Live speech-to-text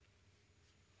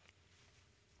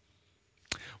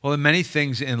Well, in many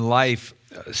things in life,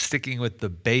 sticking with the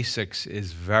basics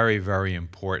is very, very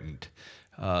important.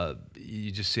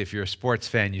 You just see, if you're a sports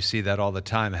fan, you see that all the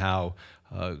time, how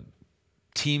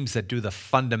teams that do the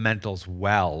fundamentals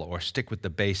well or stick with the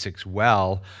basics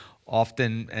well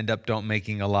often end up don't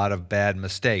making a lot of bad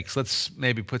mistakes. Let's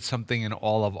maybe put something in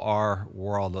all of our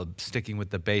world of sticking with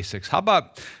the basics. How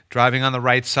about driving on the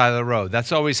right side of the road?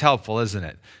 That's always helpful, isn't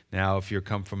it? Now, if you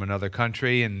come from another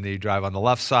country and you drive on the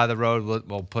left side of the road,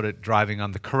 we'll put it driving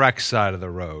on the correct side of the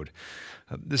road.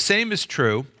 The same is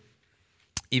true,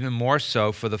 even more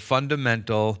so, for the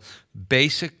fundamental,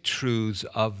 basic truths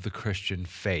of the Christian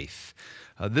faith.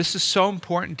 This is so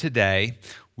important today.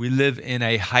 We live in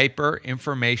a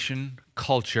hyper-information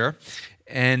culture,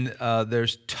 and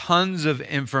there's tons of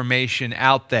information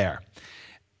out there.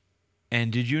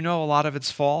 And did you know a lot of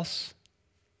it's false?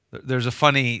 There's a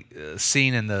funny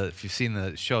scene if you've seen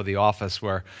the show The Office,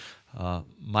 where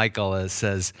Michael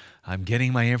says, "I'm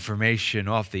getting my information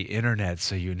off the internet,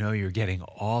 so you know you're getting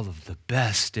all of the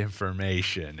best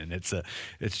information." And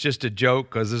it's just a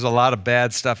joke because there's a lot of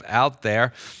bad stuff out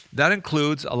there. That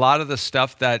includes a lot of the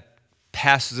stuff that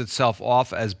passes itself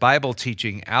off as Bible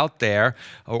teaching out there,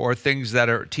 or things that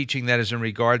are teaching that is in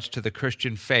regards to the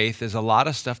Christian faith. There's a lot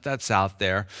of stuff that's out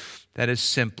there that is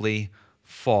simply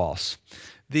false.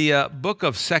 The book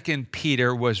of 2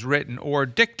 Peter was written or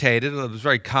dictated. It was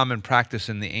very common practice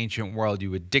in the ancient world.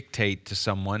 You would dictate to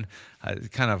someone.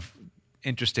 Kind of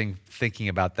interesting thinking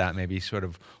about that, maybe sort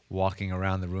of walking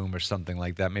around the room or something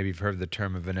like that. Maybe you've heard the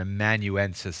term of an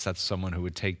amanuensis. That's someone who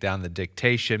would take down the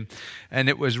dictation. And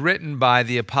it was written by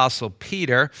the Apostle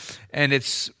Peter, and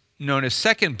it's known as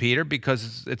 2 Peter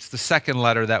because it's the second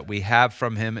letter that we have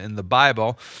from him in the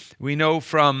Bible. We know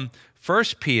from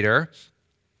 1 Peter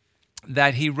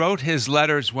that he wrote his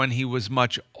letters when he was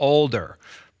much older,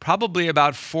 probably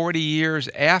about 40 years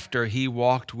after he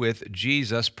walked with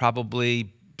Jesus,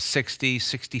 probably 60,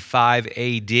 65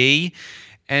 AD.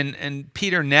 And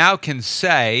Peter now can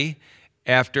say,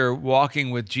 after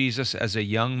walking with Jesus as a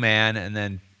young man and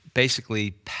then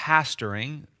basically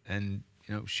pastoring and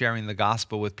sharing the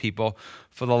gospel with people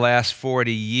for the last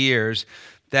 40 years,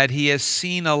 that he has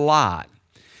seen a lot.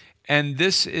 And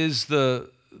this is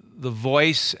the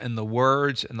voice and the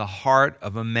words and the heart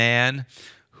of a man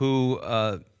who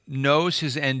knows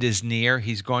his end is near.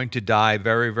 He's going to die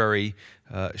very, very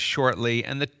shortly.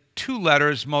 And the two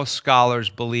letters, most scholars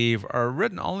believe, are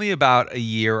written only about a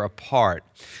year apart.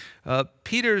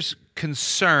 Peter's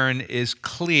concern is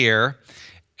clear,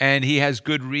 and he has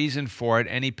good reason for it.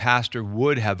 Any pastor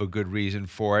would have a good reason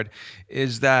for it,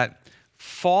 is that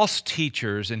false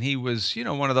teachers, and he was,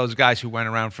 one of those guys who went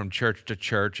around from church to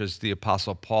church, as the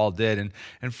Apostle Paul did,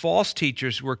 and false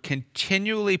teachers were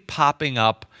continually popping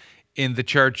up in the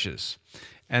churches.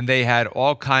 And they had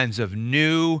all kinds of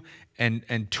new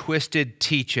and twisted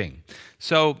teaching.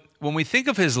 So when we think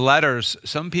of his letters,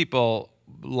 some people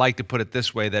like to put it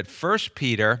this way, that 1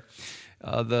 Peter,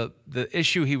 the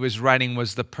issue he was writing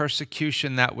was the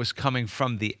persecution that was coming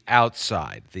from the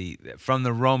outside, from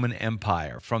the Roman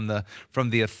Empire, from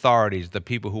the authorities, the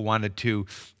people who wanted to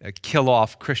kill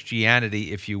off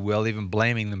Christianity, if you will, even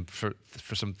blaming them for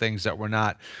some things that were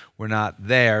not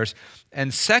theirs.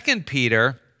 And 2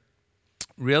 Peter,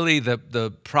 really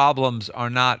the problems are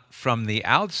not from the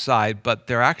outside, but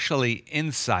they're actually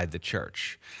inside the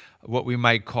church. What we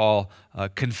might call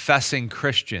confessing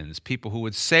Christians, people who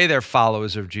would say they're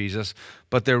followers of Jesus,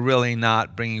 but they're really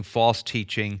not, bringing false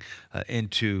teaching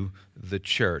into the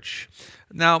church.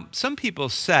 Now, some people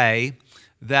say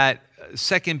that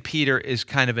 2 Peter is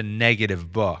kind of a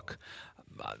negative book.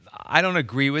 I don't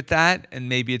agree with that, and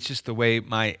maybe it's just the way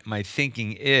my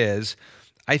thinking is.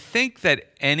 I think that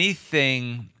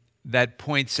anything that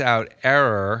points out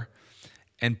error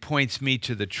and points me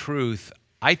to the truth,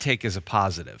 I take as a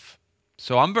positive.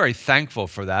 So I'm very thankful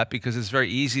for that, because it's very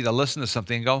easy to listen to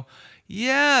something and go,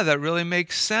 yeah, that really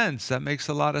makes sense. That makes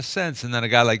a lot of sense. And then a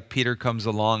guy like Peter comes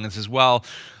along and says, well,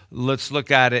 let's look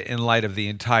at it in light of the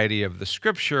entirety of the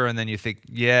Scripture. And then you think,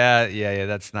 yeah,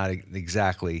 that's not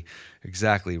exactly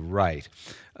right.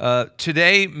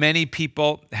 Today, many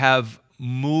people have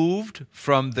moved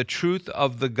from the truth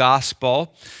of the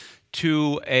gospel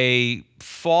to a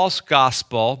false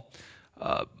gospel.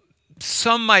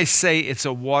 Some might say it's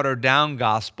a watered-down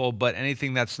gospel, but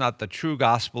anything that's not the true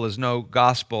gospel is no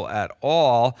gospel at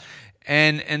all.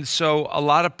 And so a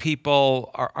lot of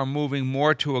people are moving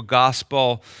more to a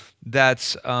gospel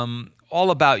that's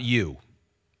all about you,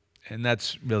 and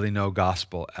that's really no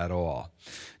gospel at all.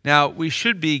 Now, we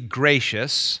should be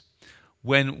gracious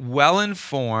when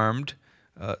well-informed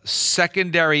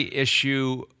secondary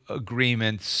issue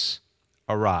agreements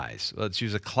arise. Let's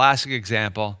use a classic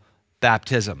example,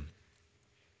 baptism.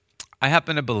 I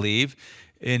happen to believe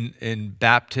in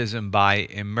baptism by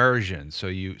immersion. So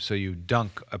you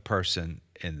dunk a person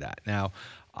in that. Now,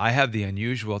 I have the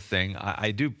unusual thing.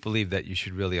 I do believe that you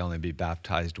should really only be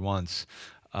baptized once,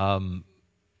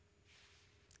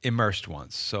 immersed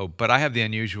once. But I have the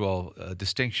unusual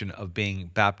distinction of being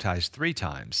baptized 3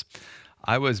 times.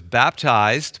 I was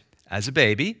baptized as a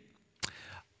baby.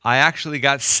 I actually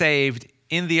got saved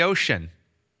in the ocean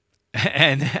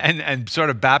and sort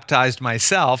of baptized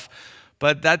myself,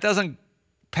 but that doesn't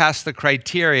pass the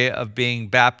criteria of being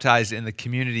baptized in the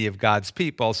community of God's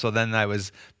people. So then I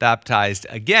was baptized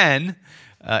again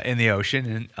in the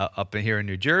ocean up here in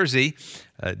New Jersey,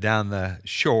 down the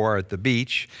shore at the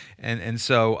beach. And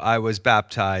so I was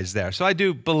baptized there. So I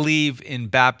do believe in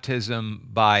baptism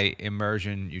by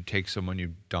immersion. You take someone,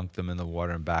 you dunk them in the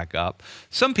water and back up.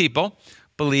 Some people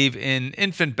believe in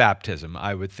infant baptism.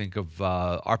 I would think of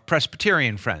our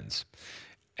Presbyterian friends.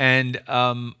 And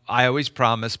I always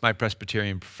promise my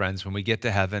Presbyterian friends when we get to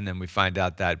heaven and we find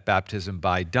out that baptism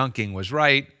by dunking was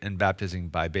right and baptism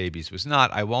by babies was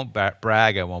not, I won't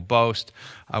brag, I won't boast,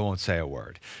 I won't say a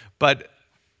word. But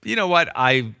you know what?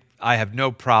 I have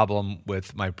no problem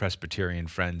with my Presbyterian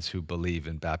friends who believe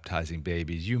in baptizing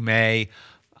babies. You may.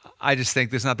 I just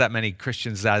think there's not that many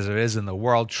Christians as there is in the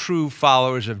world, true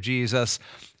followers of Jesus.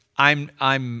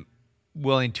 I'm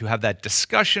willing to have that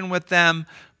discussion with them,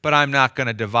 but I'm not going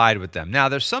to divide with them. Now,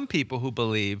 there's some people who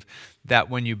believe that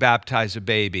when you baptize a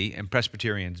baby, and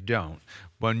Presbyterians don't,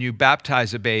 when you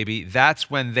baptize a baby,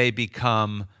 that's when they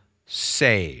become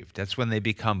saved. That's when they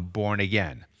become born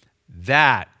again.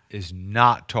 That is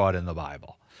not taught in the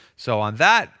Bible. So on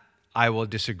that, I will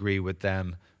disagree with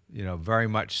them, very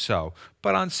much so.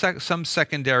 But on some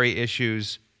secondary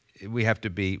issues, we have to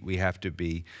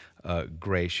be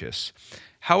gracious.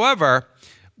 However,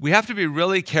 we have to be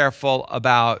really careful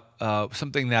about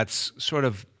something that's sort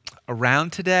of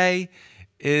around today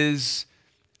is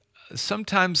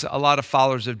sometimes a lot of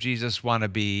followers of Jesus want to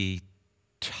be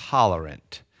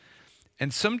tolerant.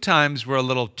 And sometimes we're a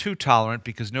little too tolerant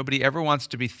because nobody ever wants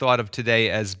to be thought of today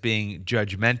as being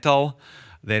judgmental.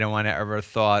 They don't want to ever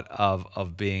thought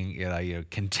of being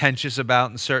contentious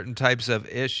about certain types of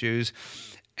issues.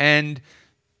 And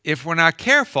if we're not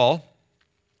careful,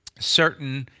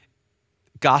 certain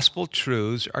gospel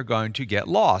truths are going to get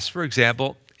lost. For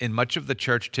example, in much of the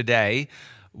church today,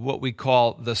 what we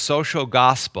call the social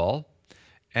gospel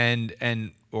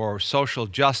or social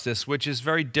justice, which is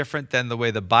very different than the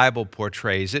way the Bible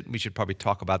portrays it. We should probably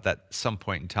talk about that at some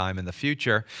point in time in the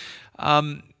future.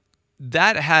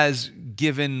 That has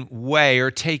given way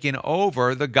or taken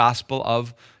over the gospel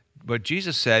of what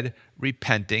Jesus said,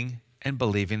 repenting and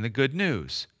believing the good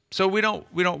news. So we don't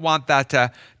want that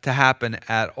to happen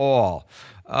at all.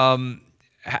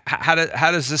 How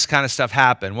does this kind of stuff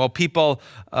happen? Well, people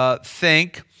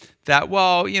think that,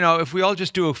 if we all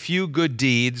just do a few good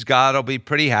deeds, God will be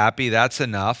pretty happy. That's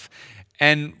enough.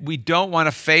 And we don't want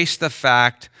to face the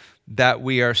fact that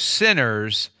we are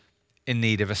sinners in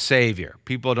need of a Savior.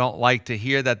 People don't like to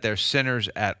hear that they're sinners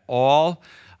at all.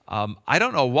 I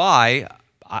don't know why.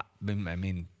 I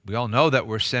mean, we all know that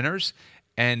we're sinners.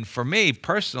 And for me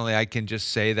personally, I can just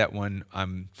say that when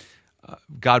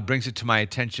God brings it to my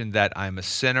attention that I'm a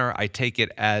sinner, I take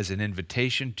it as an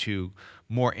invitation to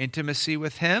more intimacy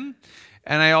with Him.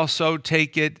 And I also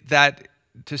take it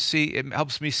it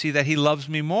helps me see that He loves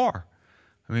me more.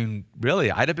 I mean,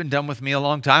 really, I'd have been done with me a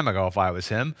long time ago if I was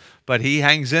Him, but He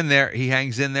hangs in there. He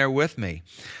hangs in there with me.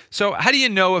 So how do you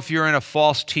know if you're in a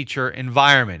false teacher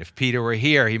environment? If Peter were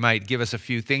here, he might give us a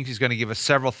few things. He's going to give us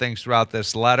several things throughout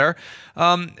this letter.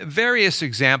 Various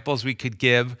examples we could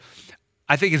give.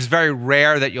 I think it's very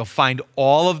rare that you'll find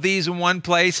all of these in one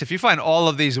place. If you find all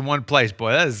of these in one place,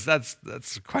 boy, that's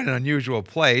quite an unusual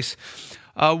place.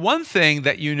 One thing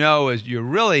that you know is you're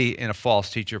really in a false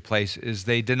teacher place is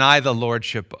they deny the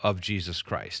lordship of Jesus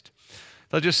Christ.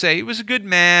 They'll just say, he was a good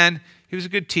man, he was a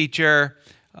good teacher,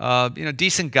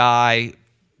 decent guy.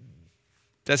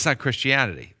 That's not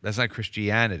Christianity. That's not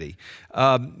Christianity.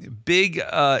 Big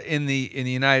in the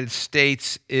United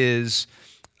States is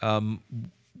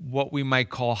what we might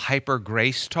call hyper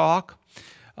grace talk.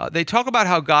 They talk about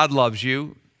how God loves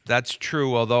you. That's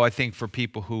true, although I think for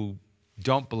people who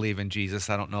don't believe in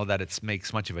Jesus, I don't know that it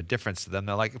makes much of a difference to them.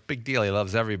 They're like, big deal, He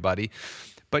loves everybody.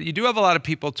 But you do have a lot of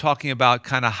people talking about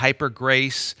kind of hyper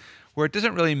grace, where it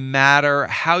doesn't really matter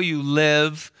how you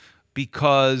live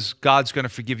because God's going to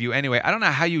forgive you anyway. I don't know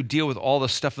how you deal with all the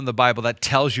stuff in the Bible that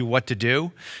tells you what to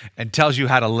do and tells you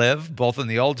how to live, both in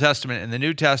the Old Testament and the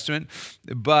New Testament.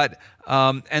 But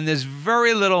and there's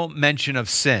very little mention of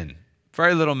sin.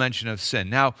 Very little mention of sin.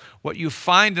 Now, what you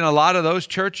find in a lot of those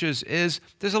churches is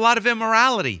there's a lot of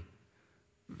immorality.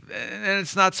 And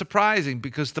it's not surprising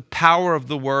because the power of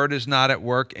the word is not at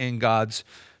work in God's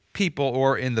people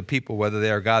or in the people. Whether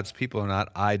they are God's people or not,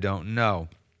 I don't know.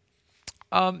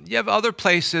 You have other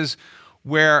places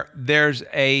where there's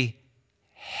a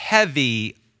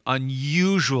heavy,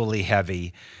 unusually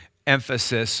heavy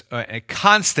emphasis, a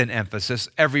constant emphasis,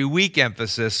 every week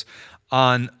emphasis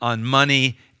on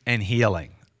money and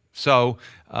healing. So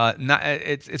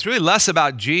it's really less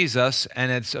about Jesus,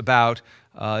 and it's about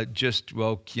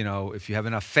if you have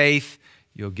enough faith,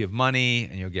 you'll give money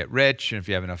and you'll get rich, and if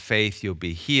you have enough faith, you'll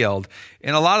be healed.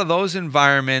 In a lot of those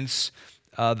environments,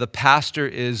 the pastor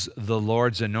is the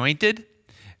Lord's anointed,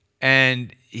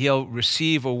 and he'll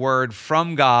receive a word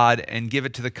from God and give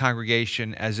it to the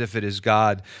congregation as if it is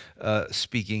God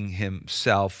speaking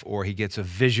himself, or he gets a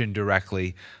vision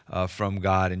directly from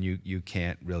God, and you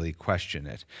can't really question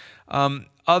it.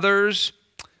 Others,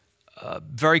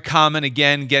 very common,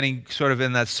 again, getting sort of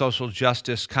in that social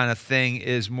justice kind of thing,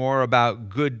 is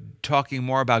talking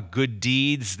more about good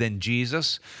deeds than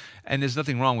Jesus. And there's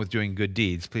nothing wrong with doing good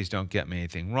deeds. Please don't get me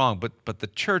anything wrong. But the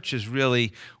church is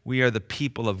really, we are the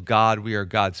people of God. We are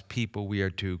God's people. We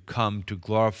are to come to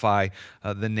glorify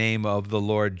the name of the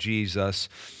Lord Jesus.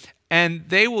 And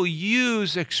they will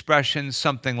use expressions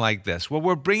something like this. Well,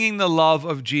 we're bringing the love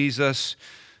of Jesus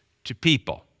to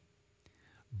people.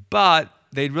 But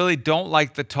they really don't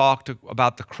like the talk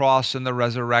about the cross and the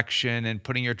resurrection and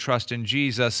putting your trust in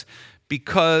Jesus,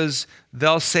 because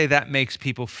they'll say that makes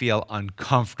people feel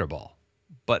uncomfortable.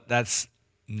 But that's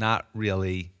not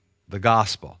really the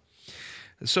gospel.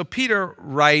 So Peter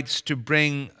writes to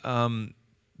bring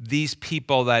these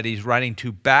people that he's writing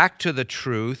to back to the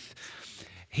truth.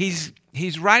 He's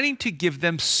writing to give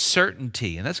them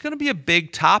certainty, and that's going to be a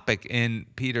big topic in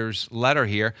Peter's letter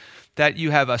here, that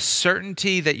you have a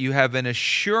certainty, that you have an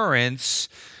assurance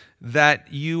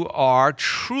that you are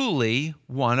truly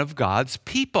one of God's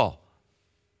people.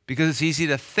 Because it's easy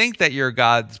to think that you're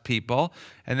God's people,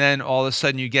 and then all of a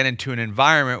sudden you get into an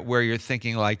environment where you're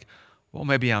thinking like, well,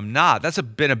 maybe I'm not. That's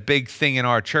been a big thing in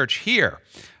our church here.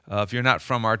 If you're not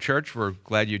from our church, we're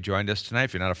glad you joined us tonight.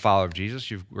 If you're not a follower of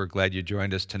Jesus, we're glad you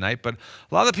joined us tonight. But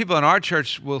a lot of the people in our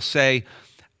church will say,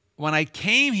 when I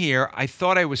came here, I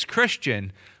thought I was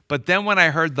Christian, but then when I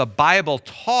heard the Bible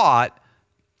taught,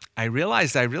 I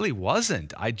realized I really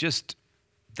wasn't. I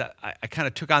kind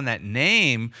of took on that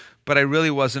name, but I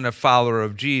really wasn't a follower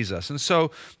of Jesus. And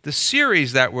so the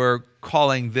series that we're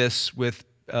calling this with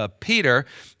Peter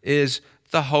is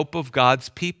The Hope of God's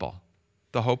People.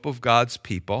 The Hope of God's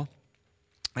People.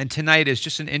 And tonight is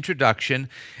just an introduction,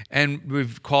 and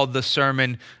we've called the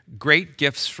sermon Great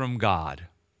Gifts from God.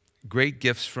 Great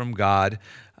Gifts from God.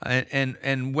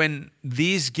 And when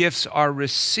these gifts are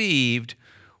received,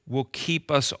 will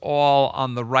keep us all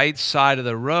on the right side of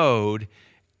the road,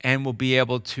 and will be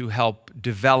able to help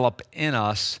develop in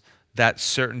us that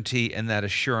certainty and that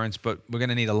assurance. But we're going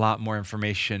to need a lot more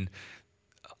information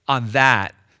on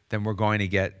that than we're going to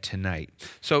get tonight.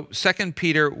 So 2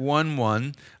 Peter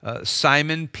 1:1,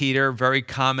 Simon Peter, very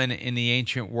common in the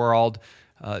ancient world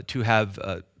to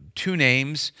have two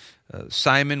names.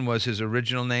 Simon was his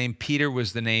original name. Peter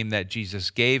was the name that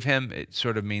Jesus gave him. It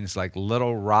sort of means like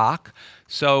little rock.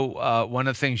 So one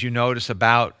of the things you notice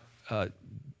about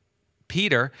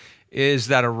Peter is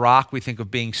that a rock we think of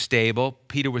being stable.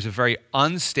 Peter was a very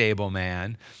unstable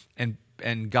man,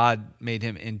 and God made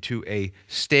him into a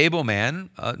stable man,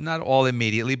 not all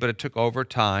immediately, but it took over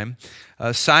time.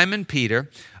 Simon Peter,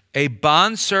 a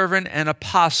bondservant and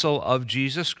apostle of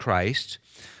Jesus Christ,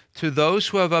 to those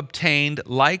who have obtained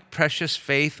like precious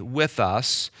faith with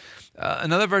us.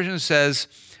 Another version says,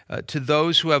 to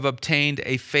those who have obtained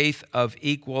a faith of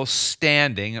equal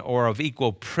standing or of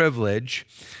equal privilege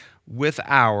with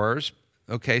ours.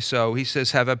 Okay, so he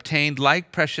says, have obtained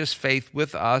like precious faith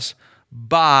with us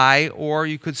by, or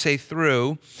you could say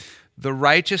through, the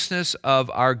righteousness of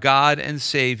our God and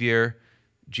Savior,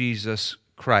 Jesus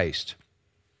Christ.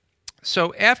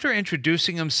 So after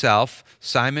introducing himself,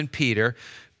 Simon Peter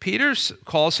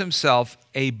calls himself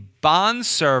a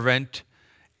bondservant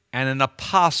and an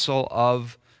apostle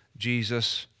of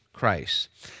Jesus Christ.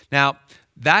 Now,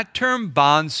 that term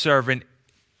bondservant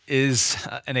is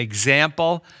an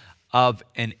example of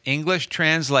an English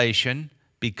translation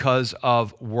because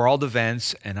of world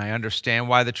events, and I understand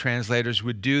why the translators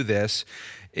would do this.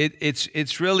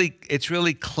 It's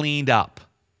really cleaned up.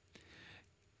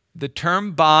 The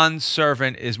term bond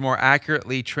servant is more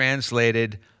accurately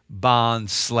translated bond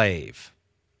slave.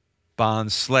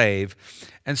 Bond slave.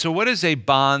 And so what is a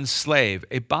bond slave?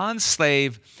 A bond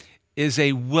slave is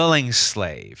a willing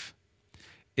slave,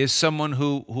 is someone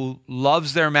who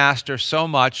loves their master so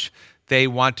much they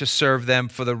want to serve them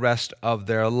for the rest of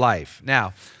their life.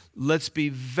 Now, let's be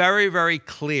very, very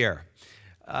clear.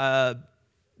 I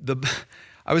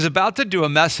was about to do a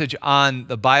message on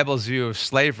the Bible's view of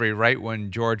slavery right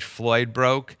when George Floyd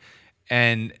broke,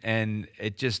 and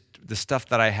it just, the stuff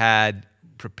that I had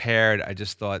prepared, I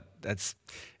just thought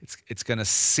it's going to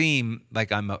seem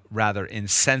like I'm rather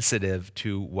insensitive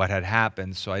to what had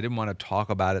happened, so I didn't want to talk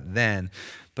about it then.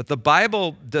 But the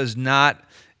Bible does not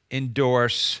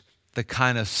endorse the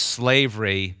kind of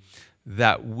slavery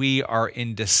that we are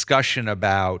in discussion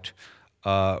about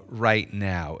right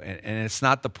now. And it's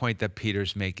not the point that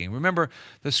Peter's making. Remember,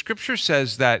 the scripture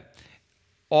says that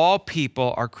all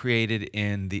people are created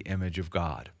in the image of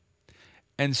God.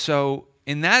 And so,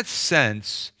 in that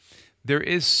sense, there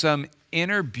is some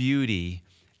inner beauty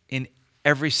in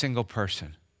every single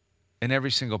person. In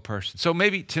every single person. So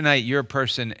maybe tonight you're a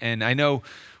person, and I know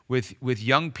with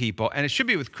young people, and it should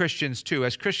be with Christians too.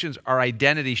 As Christians, our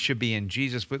identity should be in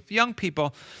Jesus. But with young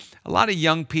people, a lot of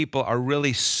young people are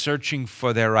really searching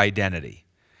for their identity.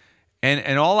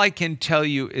 And all I can tell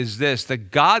you is this,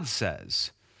 that God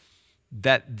says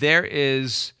that there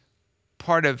is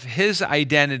part of his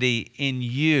identity in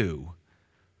you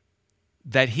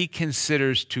that he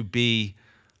considers to be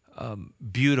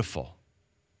beautiful,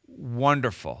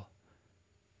 wonderful,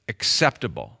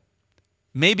 acceptable.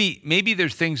 Maybe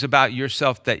there's things about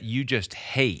yourself that you just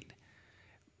hate,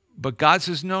 but God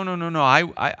says, no.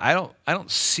 I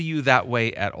don't see you that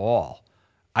way at all.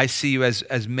 I see you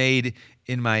as made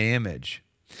in my image.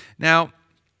 Now,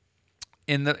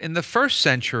 in the first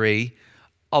century,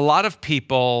 a lot of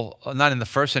people, not in the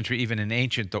first century, even in the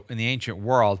ancient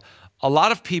world, a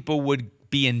lot of people would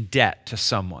be in debt to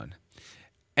someone.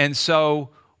 And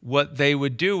so what they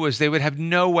would do was they would have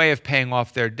no way of paying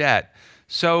off their debt.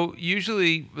 So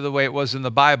usually the way it was in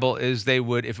the Bible is they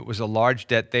would, if it was a large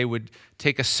debt, they would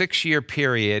take a 6-year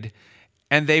period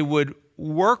and they would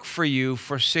work for you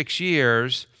for 6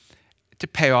 years to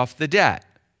pay off the debt.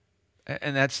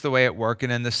 And that's the way it worked.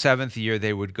 And in the 7th year,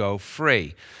 they would go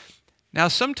free. Now,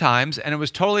 sometimes, and it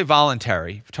was totally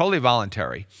voluntary,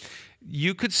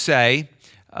 you could say,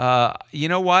 you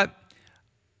know what?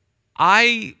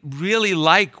 I really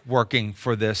like working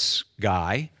for this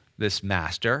guy, this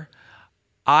master.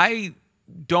 I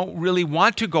don't really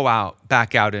want to go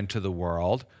back out into the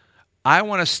world. I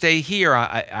want to stay here.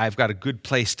 I've got a good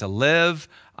place to live.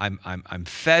 I'm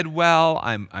fed well.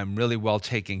 I'm really well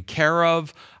taken care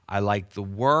of. I like the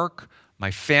work.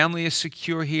 My family is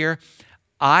secure here.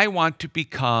 I want to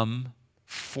become,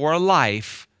 for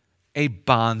life, a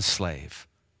bond slave.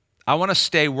 I want to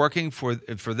stay working for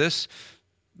this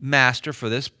master, for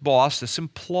this boss, this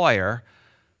employer,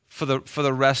 for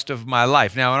the rest of my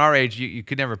life. Now, in our age, you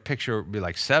could never picture it would be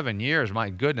like 7 years. My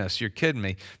goodness, you're kidding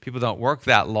me. People don't work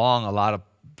that long. A lot of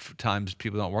times,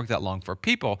 people don't work that long for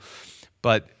people.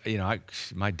 But, you know,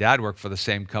 my dad worked for the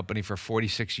same company for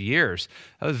 46 years.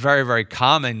 That was very, very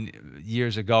common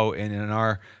years ago in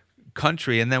our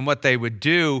country. And then what they would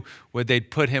do would they'd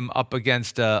put him up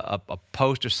against a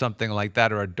post or something like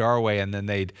that, or a doorway, and then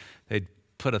they'd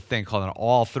put a thing called an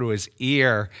awl through his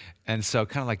ear, and so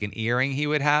kind of like an earring he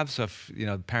would have. So if, you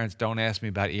know, parents, don't ask me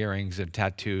about earrings and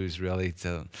tattoos, really.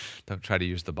 So don't try to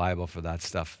use the Bible for that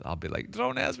stuff. I'll be like,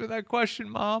 don't ask me that question,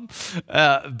 Mom.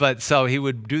 But so he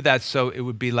would do that, so it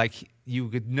would be like you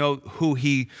could know who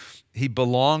he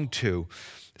belonged to.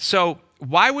 So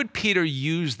why would Peter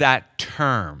use that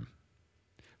term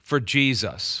for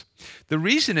Jesus? The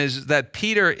reason is that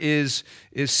Peter is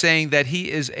saying that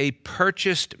he is a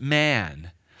purchased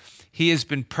man. He has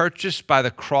been purchased by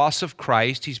the cross of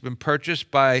Christ. He's been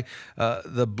purchased by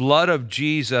the blood of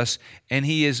Jesus, and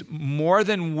he is more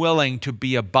than willing to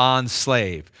be a bond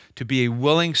slave, to be a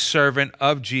willing servant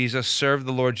of Jesus, serve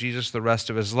the Lord Jesus the rest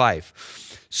of his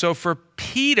life. So for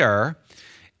Peter,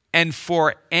 and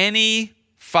for any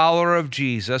follower of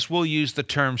Jesus, we'll use the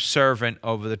term servant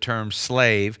over the term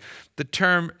slave. The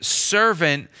term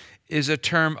servant is a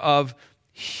term of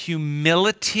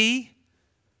humility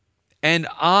and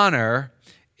honor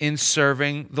in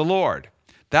serving the Lord.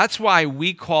 That's why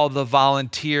we call the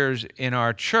volunteers in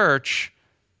our church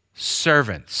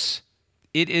servants.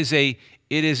 It is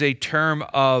a term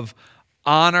of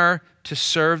honor to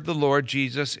serve the Lord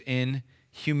Jesus in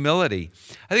humility.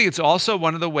 I think it's also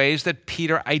one of the ways that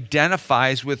Peter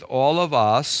identifies with all of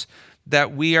us,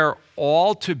 that we are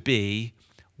all to be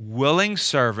willing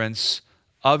servants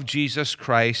of Jesus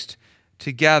Christ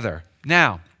together.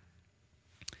 Now,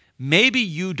 maybe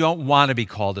you don't want to be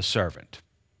called a servant.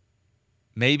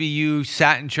 Maybe you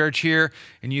sat in church here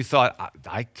and you thought,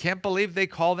 I can't believe they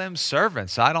call them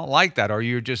servants. I don't like that. Or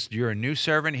you're a new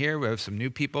servant here. We have some new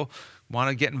people want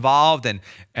to get involved,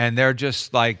 and they're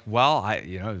just like, well,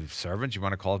 servants, you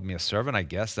want to call me a servant? I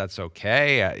guess that's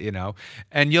okay,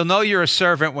 And you'll know you're a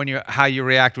servant how you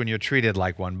react when you're treated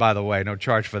like one. By the way, no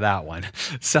charge for that one.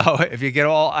 So if you get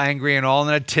all angry and all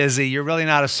in a tizzy, you're really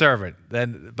not a servant.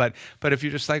 But if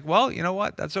you're just like, well, you know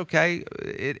what? That's okay.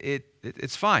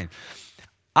 It's fine.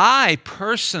 I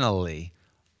personally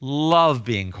love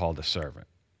being called a servant.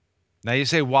 Now you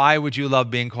say, why would you love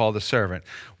being called a servant?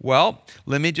 Well,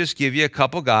 let me just give you a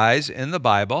couple guys in the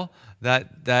Bible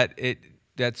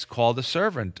that's called a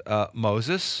servant.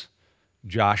 Moses,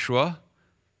 Joshua,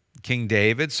 King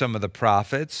David, some of the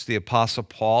prophets, the Apostle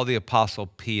Paul, the Apostle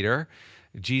Peter.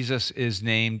 Jesus is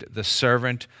named the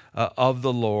servant of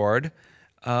the Lord.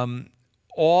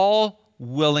 All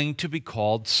willing to be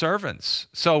called servants.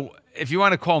 So if you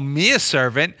want to call me a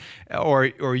servant or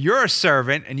you're a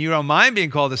servant and you don't mind being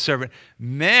called a servant,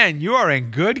 man, you are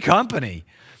in good company.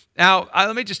 Now,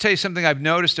 let me just tell you something I've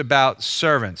noticed about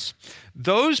servants.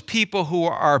 Those people who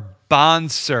are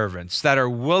bond servants, that are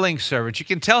willing servants, you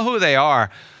can tell who they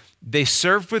are. They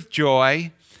serve with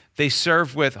joy. They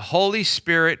serve with Holy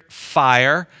Spirit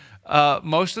fire.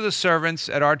 Most of the servants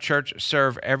at our church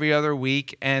serve every other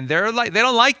week, and they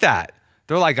don't like that.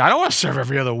 They're like, I don't want to serve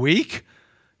every other week.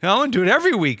 I want to do it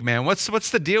every week, man. What's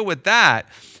the deal with that?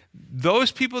 Those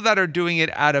people that are doing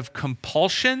it out of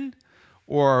compulsion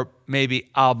or maybe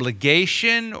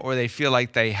obligation, or they feel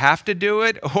like they have to do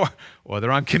it, or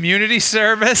they're on community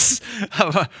service,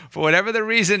 for whatever the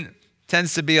reason,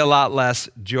 tends to be a lot less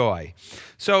joy.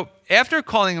 So after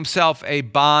calling himself a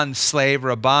bond slave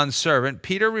or a bond servant,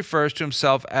 Peter refers to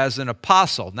himself as an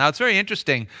apostle. Now, it's very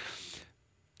interesting.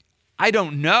 I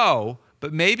don't know,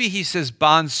 but maybe he says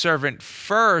bond servant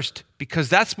first because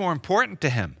that's more important to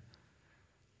him.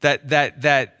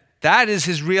 That is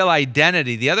his real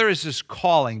identity. The other is his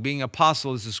calling. Being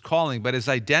apostle is his calling, but his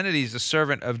identity is a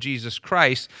servant of Jesus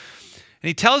Christ. And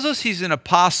he tells us he's an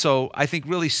apostle, I think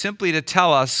really simply to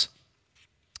tell us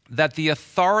that the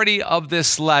authority of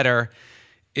this letter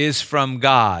is from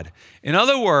God. In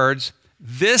other words,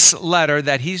 this letter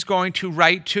that he's going to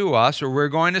write to us, or we're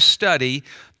going to study,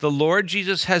 the Lord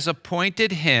Jesus has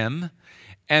appointed him,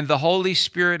 and the Holy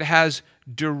Spirit has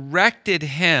directed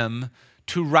him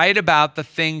to write about the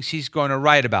things he's going to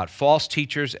write about, false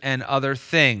teachers and other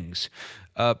things.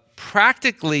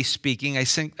 Practically speaking, I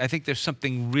think there's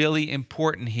something really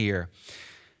important here.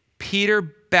 Peter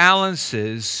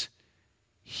balances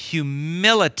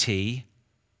humility,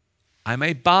 I'm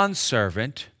a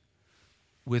bondservant,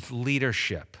 with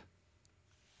leadership.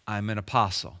 I'm an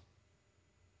apostle.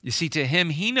 You see, to him,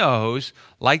 he knows,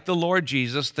 like the Lord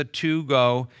Jesus, the two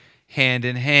go hand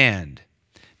in hand.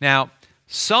 Now,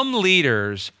 some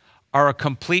leaders are a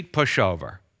complete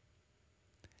pushover,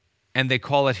 and they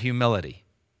call it humility.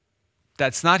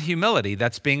 That's not humility,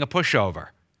 that's being a pushover.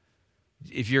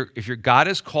 If your God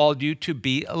has called you to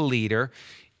be a leader,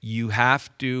 you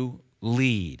have to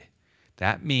lead.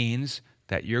 That means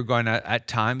that you're going to, at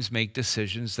times, make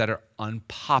decisions that are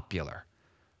unpopular.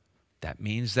 That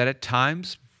means that at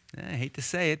times, I hate to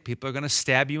say it, people are going to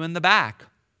stab you in the back.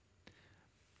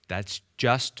 That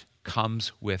just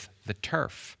comes with the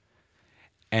turf.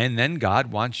 And then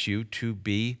God wants you to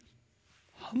be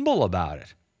humble about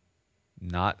it.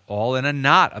 Not all in a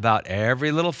knot about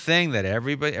every little thing that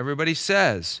everybody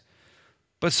says.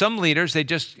 But some leaders, they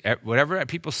just, whatever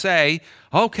people say,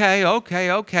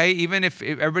 okay, even if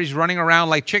everybody's running around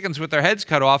like chickens with their heads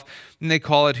cut off, and they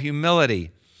call it humility.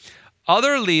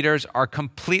 Other leaders are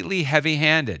completely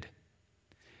heavy-handed,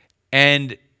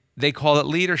 and they call it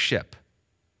leadership.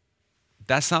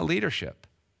 That's not leadership.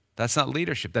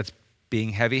 That's being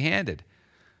heavy-handed.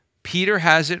 Peter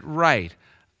has it right.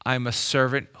 I'm a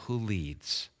servant who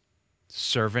leads.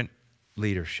 Servant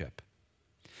leadership.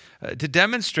 To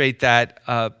demonstrate that,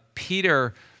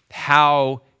 Peter,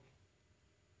 how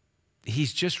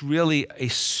he's just really a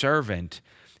servant,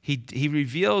 he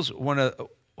reveals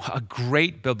a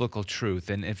great biblical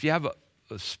truth. And if you have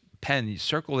a pen, you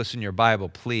circle this in your Bible,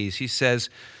 please. He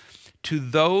says, to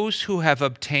those who have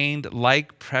obtained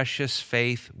like precious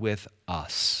faith with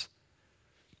us.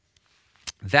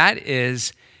 That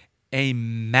is a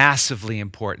massively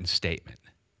important statement.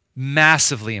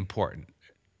 Massively important.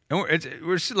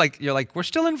 We're still we're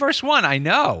still in verse 1. I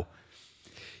know.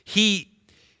 He's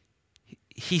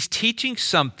teaching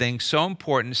something so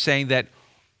important, saying that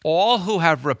all who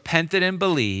have repented and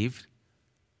believed,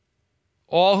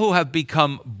 all who have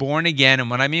become born again. And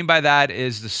what I mean by that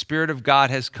is the Spirit of God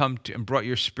has come and brought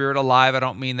your spirit alive. I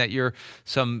don't mean that you're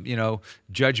some,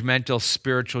 judgmental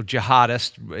spiritual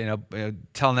jihadist,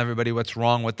 telling everybody what's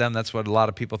wrong with them. That's what a lot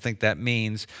of people think that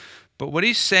means. But what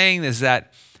he's saying is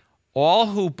that all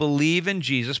who believe in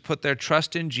Jesus, put their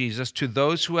trust in Jesus, to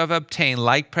those who have obtained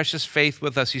like precious faith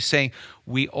with us, he's saying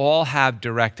we all have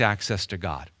direct access to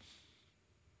God.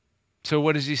 So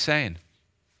what is he saying?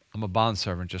 I'm a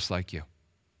bondservant just like you.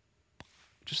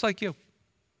 Just like you.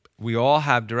 We all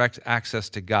have direct access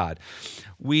to God.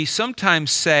 We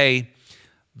sometimes say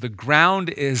the ground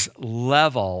is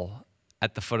level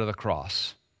at the foot of the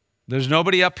cross. There's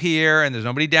nobody up here and there's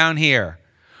nobody down here.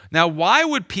 Now, why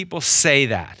would people say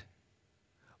that?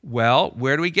 Well,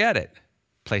 where do we get it?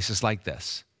 Places like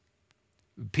this.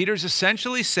 Peter's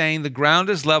essentially saying the ground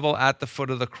is level at the foot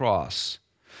of the cross.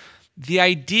 The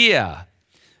idea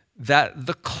that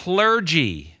the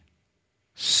clergy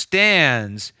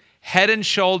stands head and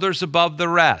shoulders above the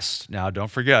rest. Now,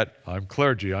 don't forget, I'm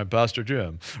clergy, I'm Pastor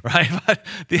Jim, right? But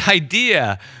the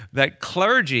idea that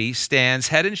clergy stands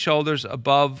head and shoulders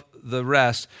above the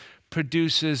rest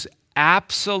produces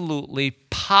absolutely,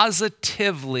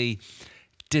 positively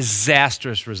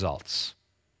disastrous results.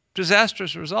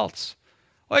 Disastrous results.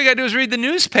 All you got to do is read the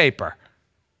newspaper.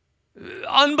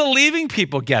 Unbelieving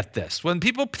people get this. When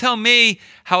people tell me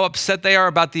how upset they are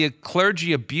about the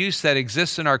clergy abuse that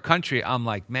exists in our country, I'm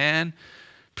like, man,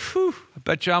 I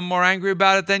bet you I'm more angry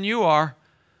about it than you are.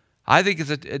 I think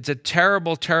it's a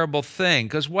terrible, terrible thing,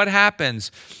 because what happens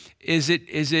is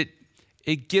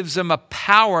it gives them a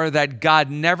power that God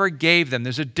never gave them.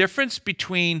 There's a difference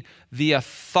between the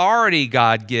authority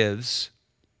God gives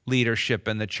leadership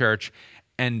in the church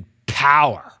and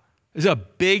power. There's a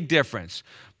big difference.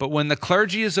 But when the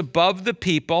clergy is above the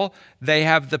people, they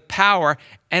have the power,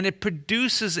 and it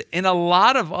produces in a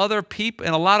lot of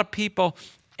people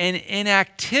an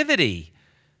inactivity.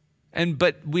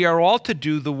 But we are all to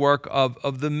do the work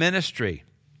of the ministry.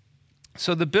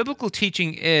 So the biblical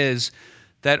teaching is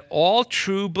that all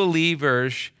true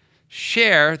believers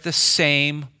share the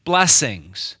same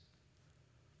blessings.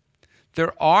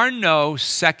 There are no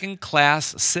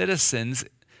second-class citizens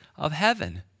of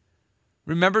heaven.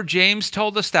 Remember, James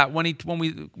told us that when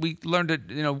we learned it,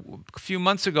 a few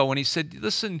months ago, when he said,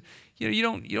 "Listen, you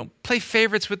don't play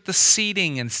favorites with the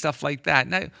seating and stuff like that."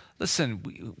 Now,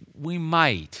 listen, we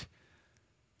might.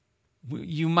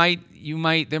 You might.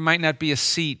 There might not be a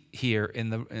seat here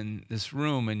in this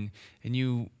room, and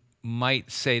you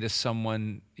might say to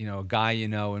someone, a guy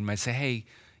and might say, "Hey,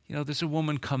 there's a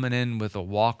woman coming in with a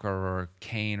walker or a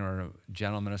cane or a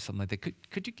gentleman or something like that.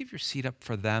 Could you give your seat up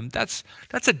for them?" That's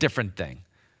a different thing.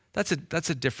 That's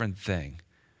a different thing.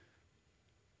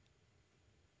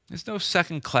 There's no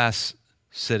second-class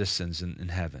citizens in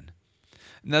heaven.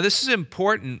 Now, this is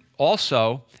important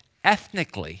also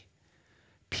ethnically.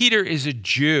 Peter is a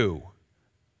Jew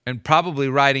and probably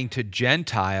writing to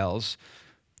Gentiles.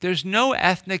 There's no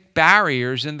ethnic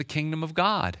barriers in the kingdom of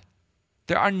God.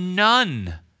 There are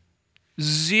none.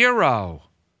 Zero.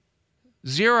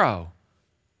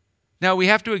 Now, we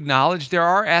have to acknowledge there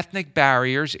are ethnic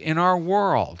barriers in our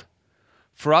world.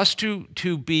 For us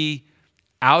to be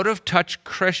out-of-touch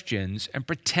Christians and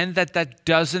pretend that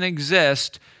doesn't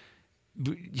exist,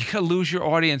 you can lose your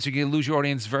audience. You can lose your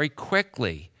audience very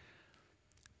quickly.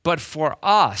 But for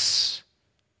us,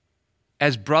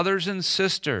 as brothers and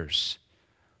sisters,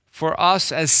 for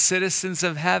us as citizens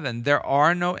of heaven, there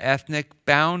are no ethnic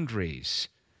boundaries.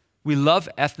 We love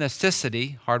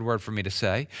ethnicity, hard word for me to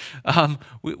say.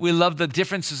 We love the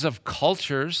differences of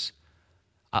cultures.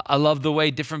 I love the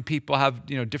way different people have,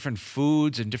 different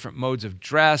foods and different modes of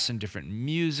dress and different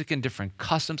music and different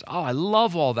customs. Oh, I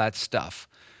love all that stuff.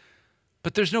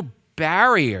 But there's no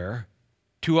barrier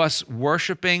to us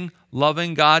worshiping,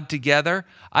 loving God together.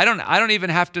 I don't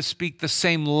even have to speak the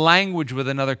same language with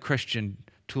another Christian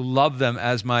to love them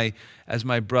as my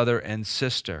brother and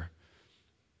sister.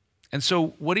 And so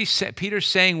what Peter's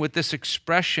saying with this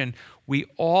expression, we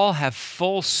all have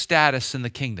full status in the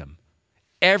kingdom.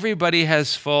 Everybody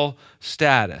has full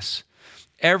status.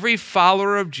 Every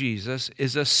follower of Jesus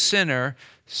is a sinner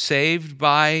saved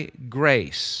by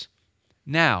grace.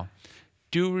 Now,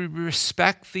 do we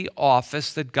respect the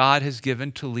office that God has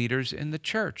given to leaders in the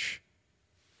church?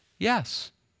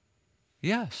 Yes.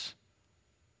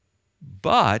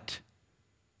 But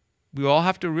we all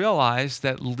have to realize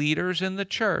that leaders in the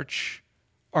church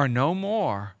are no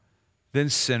more than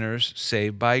sinners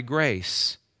saved by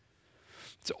grace.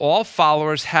 So all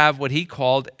followers have what he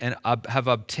called and have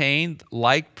obtained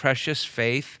like precious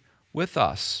faith with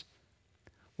us.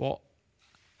 Well,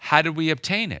 how did we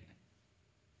obtain it?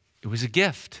 It was a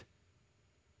gift.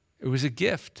 It was a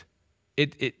gift.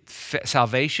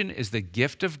 Salvation is the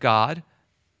gift of God,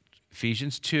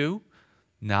 Ephesians 2,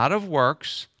 not of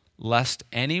works, lest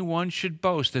anyone should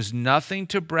boast. There's nothing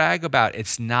to brag about.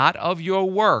 It's not of your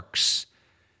works.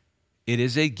 It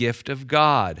is a gift of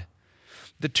God.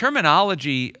 The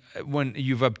terminology, when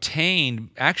you've obtained,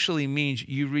 actually means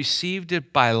you received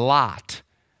it by lot.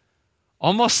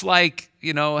 Almost like,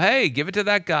 hey, give it to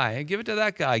that guy, give it to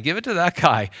that guy, give it to that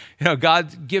guy.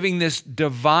 God giving this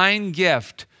divine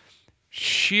gift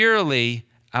sheerly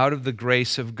out of the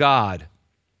grace of God.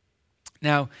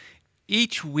 Now,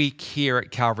 each week here at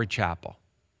Calvary Chapel,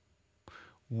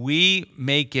 we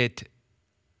make it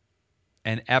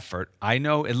an effort. I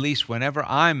know at least whenever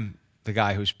I'm the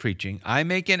guy who's preaching, I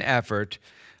make an effort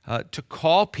to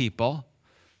call people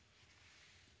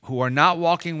who are not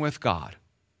walking with God,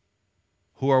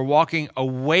 who are walking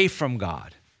away from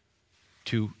God,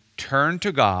 to turn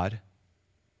to God,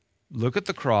 look at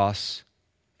the cross,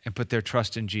 and put their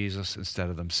trust in Jesus instead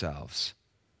of themselves.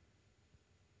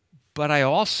 But I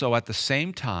also, at the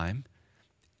same time,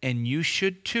 and you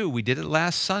should too, we did it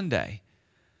last Sunday,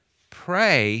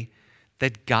 pray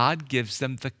that God gives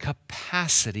them the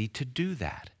capacity to do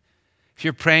that. If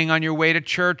you're praying on your way to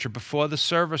church or before the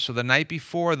service or the night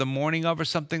before, the morning of, or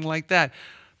something like that,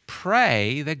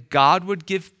 pray that God would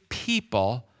give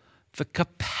people the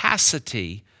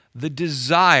capacity, the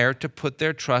desire to put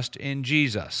their trust in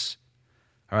Jesus.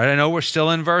 All right, I know we're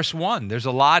still in verse 1. There's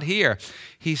a lot here.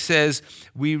 He says,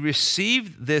 we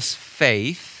received this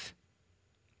faith,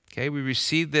 we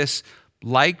received this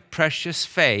like precious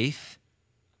faith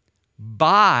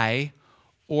by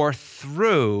or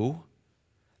through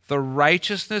the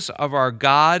righteousness of our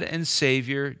God and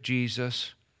Savior,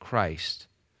 Jesus Christ.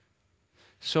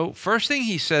 So first thing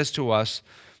he says to us,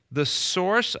 the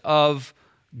source of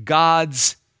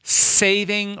God's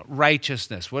saving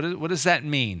righteousness. What does that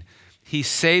mean? He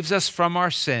saves us from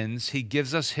our sins. He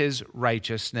gives us his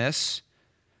righteousness.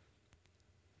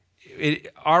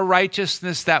 Our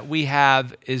righteousness that we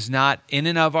have is not in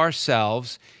and of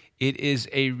ourselves. It is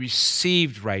a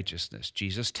received righteousness.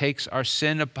 Jesus takes our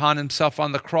sin upon himself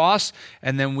on the cross,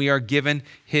 and then we are given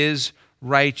his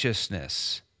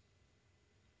righteousness.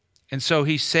 And so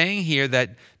he's saying here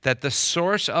that the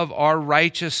source of our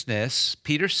righteousness,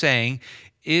 Peter's saying,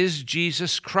 is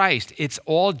Jesus Christ. It's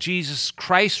all Jesus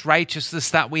Christ's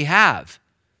righteousness that we have.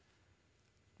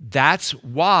 That's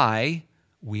why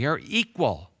we are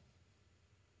equal.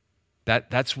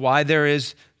 That's why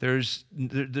there's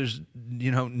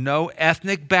no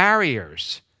ethnic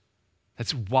barriers.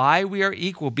 That's why we are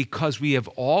equal, because we have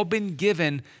all been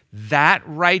given that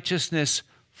righteousness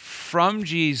from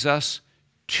Jesus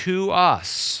to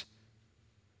us.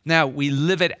 Now, we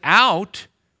live it out.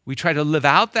 We try to live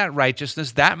out that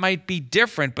righteousness. That might be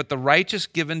different, but the righteousness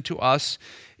given to us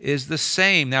is the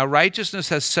same. Now, righteousness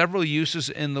has several uses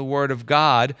in the Word of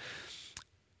God.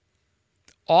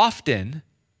 Often,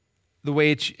 the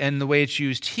way it's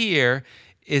used here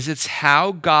is it's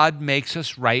how God makes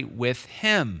us right with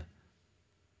him.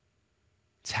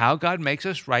 It's how God makes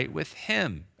us right with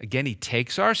him. Again, he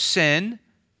takes our sin,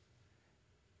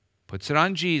 puts it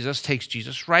on Jesus, takes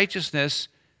Jesus' righteousness,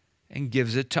 and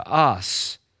gives it to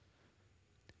us.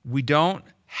 We don't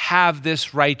have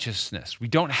this righteousness. We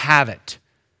don't have it.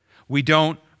 We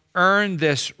don't earn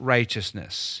this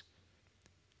righteousness.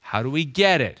 How do we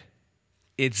get it?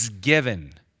 It's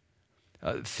given.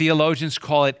 Theologians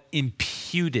call it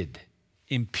imputed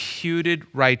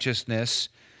righteousness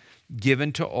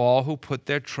given to all who put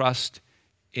their trust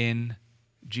in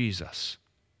Jesus.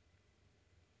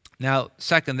 Now,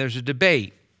 second, there's a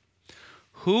debate.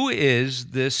 Who is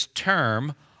this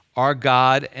term, our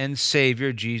God and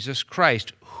Savior, Jesus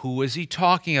Christ? Who is he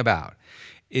talking about?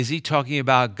 Is he talking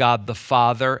about God the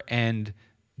Father and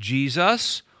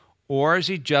Jesus, or is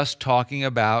he just talking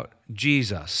about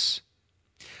Jesus?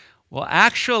 Well,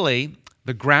 actually,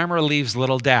 the grammar leaves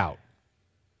little doubt.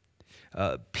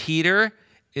 Peter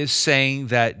is saying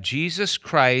that Jesus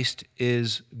Christ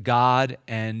is God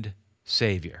and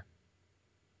Savior.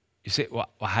 You say, well,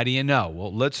 how do you know?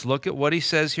 Well, let's look at what he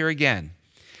says here again.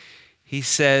 He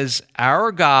says,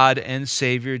 our God and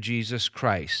Savior, Jesus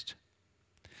Christ.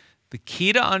 The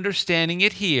key to understanding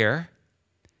it here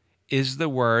is the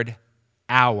word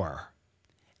our.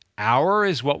 Our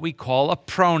is what we call a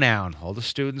pronoun. All the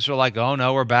students are like, oh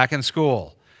no, we're back in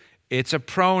school. It's a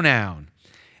pronoun.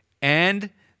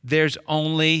 And there's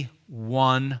only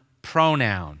one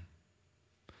pronoun.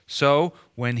 So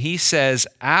when he says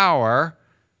our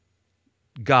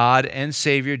God and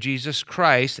Savior Jesus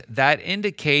Christ, that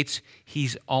indicates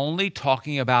he's only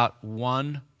talking about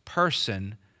one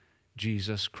person,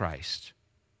 Jesus Christ.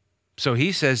 So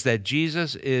he says that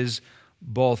Jesus is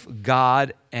both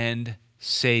God and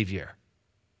Savior.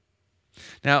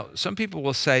 Now, some people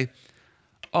will say,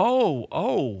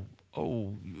 no.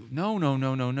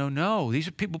 These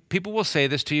are people will say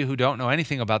this to you who don't know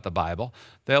anything about the Bible.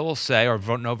 They will say, or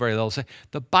don't know very little, say,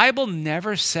 the Bible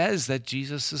never says that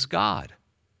Jesus is God.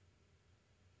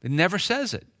 It never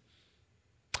says it.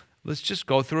 Let's just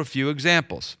go through a few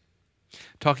examples.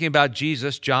 Talking about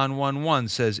Jesus, John 1:1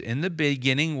 says, in the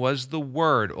beginning was the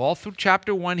Word. All through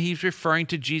chapter 1, he's referring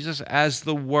to Jesus as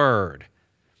the Word.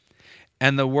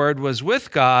 And the Word was with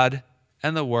God,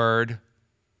 and the Word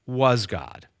was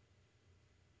God.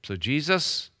 So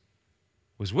Jesus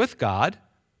was with God,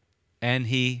 and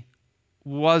he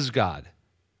was God.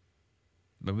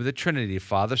 Remember the Trinity,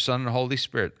 Father, Son, and Holy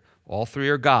Spirit. All three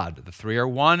are God. The three are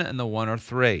one, and the one are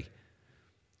three.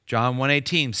 John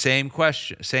 1:18, same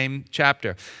question, same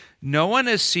chapter. No one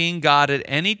has seen God at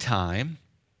any time.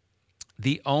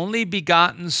 The only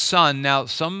begotten Son. Now,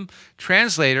 some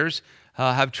translators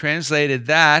have translated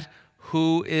that,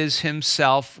 who is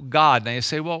himself God. Now you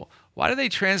say, well, why do they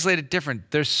translate it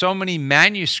different? There's so many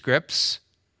manuscripts.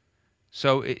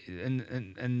 So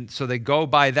so they go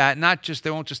by that.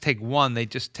 They won't just take one. They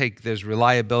just take, there's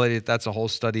reliability. That's a whole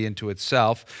study into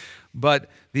itself. But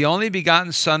the only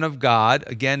begotten Son of God,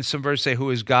 again, some verses say, who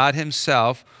is God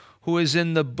himself, who is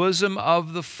in the bosom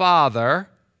of the Father,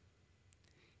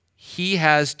 he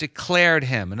has declared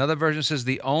him. Another version says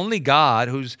the only God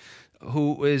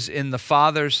who is in the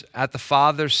Father's, at the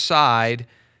Father's side,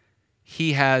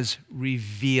 he has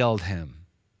revealed him.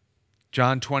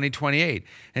 John 20:28.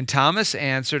 And Thomas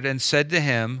answered and said to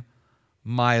him,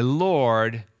 my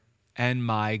Lord and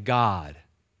my God.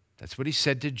 That's what he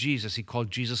said to Jesus. He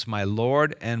called Jesus my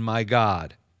Lord and my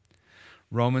God.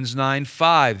 Romans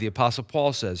 9:5, the Apostle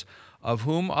Paul says, of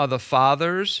whom are the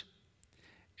fathers,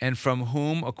 and from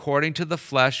whom, according to the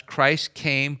flesh, Christ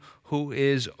came, who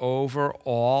is over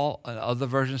all. Other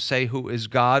versions say who is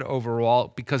God over all,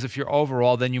 because if you're over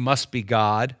all, then you must be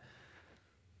God.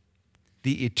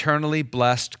 The eternally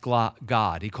blessed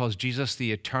God. He calls Jesus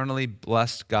the eternally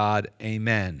blessed God.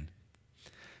 Amen.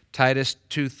 Titus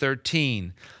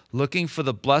 2:13, looking for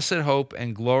the blessed hope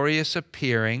and glorious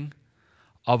appearing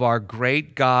of our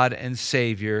great God and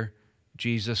Savior,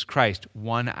 Jesus Christ.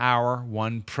 1 hour,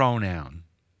 1 pronoun.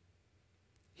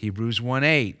 Hebrews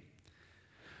 1:8.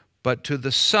 But to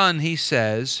the Son he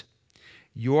says,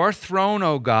 your throne,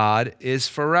 O God, is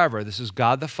forever. This is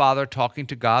God the Father talking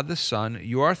to God the Son.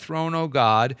 Your throne, O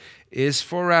God, is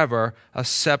forever. A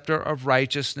scepter of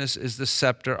righteousness is the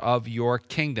scepter of your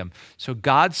kingdom. So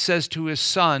God says to his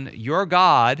Son, you're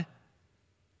God,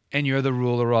 and you're the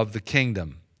ruler of the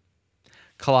kingdom.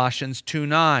 Colossians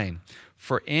 2:9,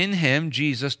 for in him,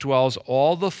 Jesus, dwells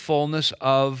all the fullness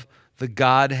of the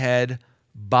Godhead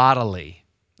bodily.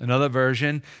 Another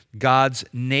version, God's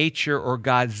nature or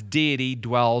God's deity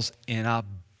dwells in a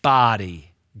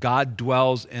body. God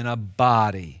dwells in a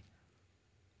body.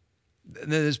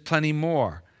 There's plenty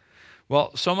more.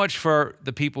 Well, so much for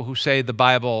the people who say the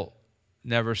Bible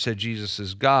never said Jesus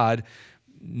is God.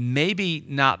 Maybe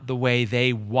not the way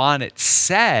they want it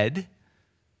said,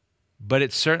 but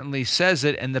it certainly says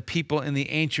it, and the people in the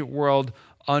ancient world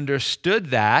understood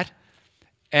that.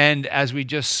 And as we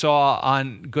just saw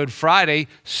on Good Friday,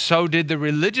 so did the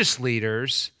religious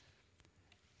leaders,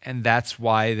 and that's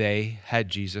why they had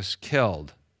Jesus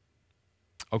killed.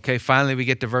 Okay, finally we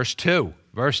get to verse 2.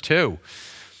 Verse 2.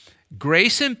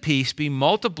 Grace and peace be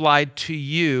multiplied to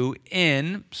you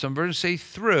in, some versions say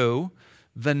through,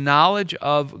 the knowledge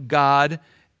of God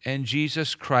and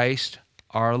Jesus Christ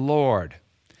our Lord.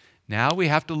 Now we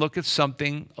have to look at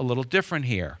something a little different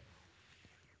here.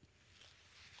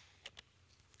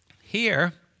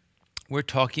 Here, we're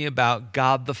talking about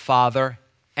God the Father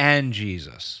and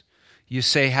Jesus. You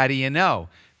say, how do you know?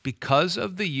 Because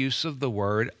of the use of the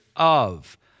word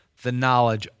of, the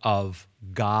knowledge of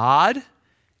God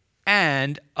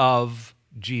and of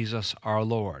Jesus our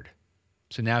Lord.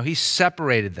 So now he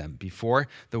separated them. Before,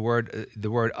 the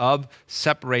word of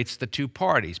separates the two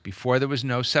parties. Before there was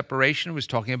no separation, it was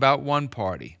talking about one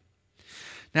party.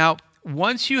 Now,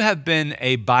 once you have been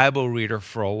a Bible reader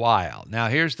for a while, now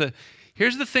here's the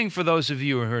thing for those of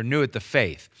you who are new at the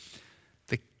faith.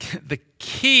 The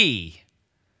key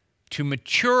to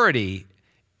maturity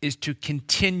is to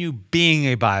continue being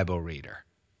a Bible reader.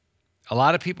 A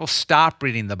lot of people stop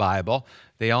reading the Bible.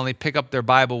 They only pick up their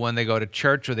Bible when they go to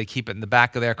church, or they keep it in the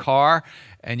back of their car,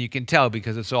 and you can tell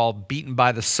because it's all beaten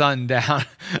by the sun down,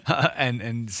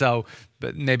 and so.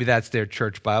 But maybe that's their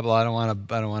church Bible. I don't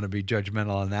want to be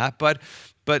judgmental on that. But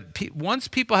once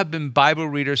people have been Bible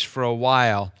readers for a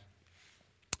while,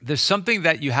 there's something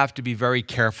that you have to be very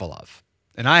careful of,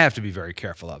 and I have to be very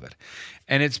careful of it.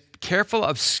 And it's careful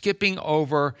of skipping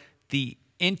over the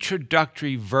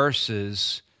introductory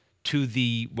verses to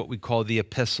the what we call the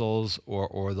epistles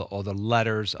or the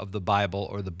letters of the Bible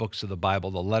or the books of the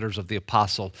Bible, the letters of the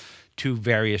apostle to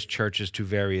various churches, to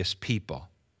various people.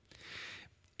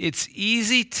 It's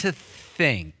easy to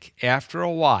think after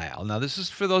a while, now this is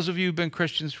for those of you who've been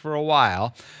Christians for a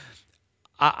while,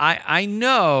 I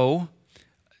know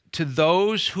to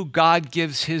those who God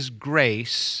gives his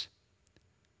grace,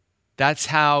 that's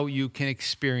how you can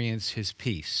experience his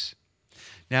peace.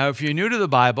 Now, if you're new to the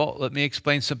Bible, let me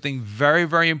explain something very,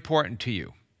 very important to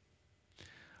you.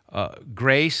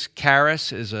 Grace,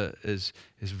 charis, was a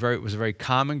very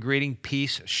common greeting.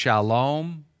 Peace,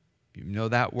 shalom. You know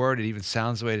that word. It even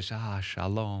sounds the way it is.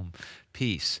 Shalom,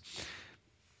 peace.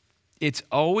 It's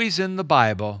always in the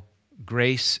Bible,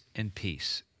 grace and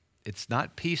peace. It's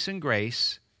not peace and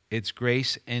grace. It's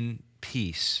grace and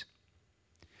peace.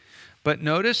 But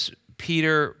notice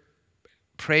Peter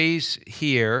prays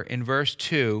here in verse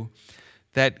 2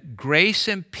 that grace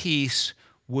and peace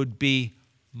would be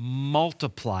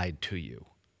multiplied to you.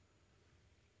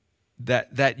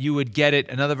 That you would get it,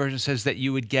 another version says that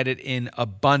you would get it in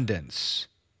abundance.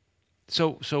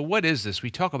 So what is this?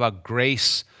 We talk about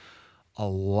grace a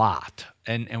lot,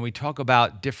 and we talk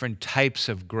about different types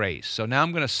of grace. So now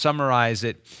I'm going to summarize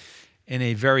it in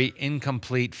a very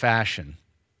incomplete fashion.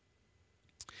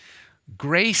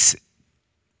 Grace,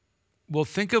 we'll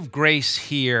think of grace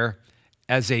here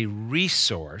as a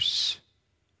resource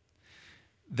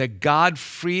that God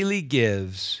freely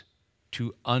gives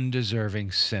to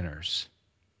undeserving sinners.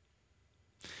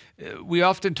 We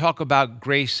often talk about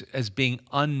grace as being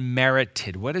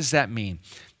unmerited. What does that mean?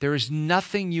 There is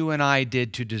nothing you and I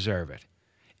did to deserve it.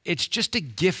 It's just a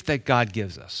gift that God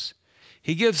gives us.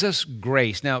 He gives us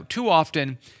grace. Now, too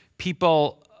often,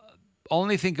 people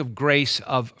only think of grace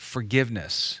of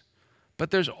forgiveness.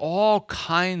 But there's all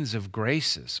kinds of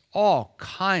graces, all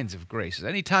kinds of graces.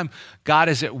 Anytime God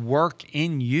is at work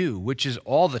in you, which is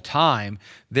all the time,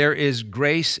 there is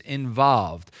grace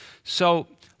involved. So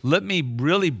let me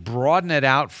really broaden it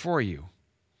out for you.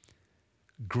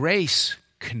 Grace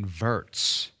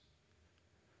converts.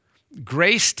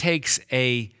 Grace takes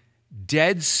a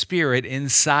dead spirit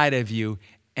inside of you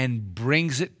and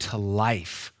brings it to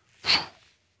life.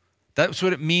 That's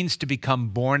what it means to become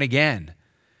born again.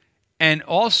 And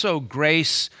also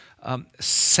grace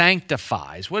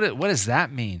sanctifies. What does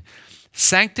that mean?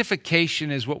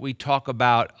 Sanctification is what we talk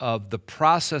about of the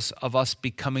process of us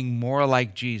becoming more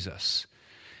like Jesus.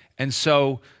 And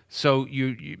so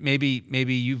you maybe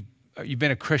you've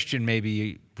been a Christian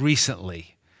maybe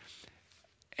recently,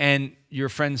 and your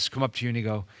friends come up to you and you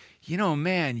go,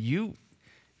 man, you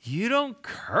don't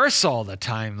curse all the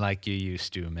time like you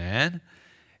used to, man.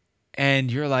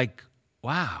 And you're like,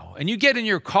 wow. And you get in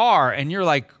your car and you're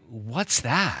like, what's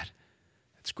that?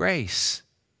 That's grace.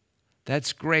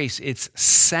 That's grace. It's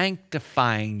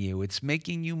sanctifying you. It's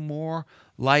making you more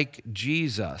like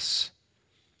Jesus.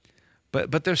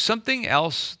 But there's something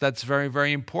else that's very,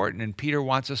 very important, and Peter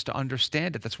wants us to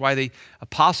understand it. That's why the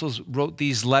apostles wrote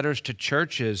these letters to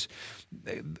churches.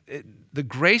 The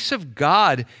grace of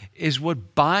God is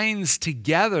what binds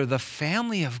together the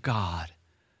family of God.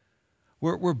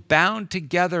 We're bound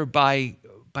together by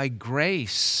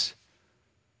grace.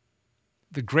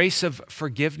 The grace of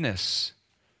forgiveness,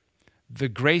 the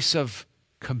grace of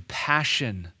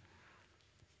compassion,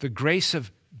 the grace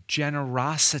of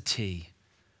generosity,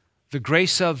 the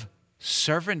grace of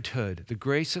servanthood, the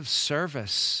grace of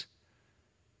service.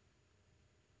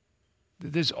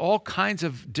 There's all kinds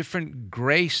of different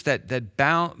grace that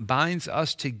binds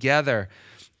us together.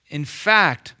 In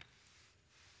fact,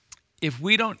 if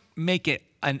we don't make it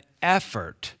an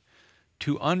effort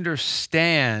to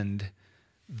understand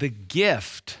the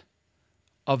gift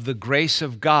of the grace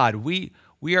of God, we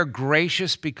are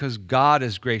gracious because God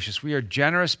is gracious. We are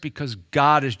generous because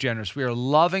God is generous. We are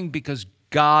loving because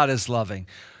God is loving.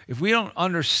 If we don't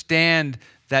understand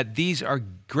that these are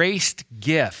graced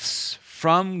gifts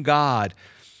from God,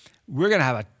 we're going to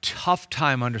have a tough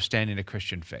time understanding the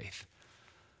Christian faith.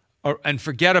 And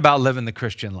forget about living the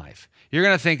Christian life. You're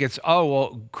going to think it's,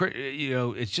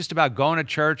 it's just about going to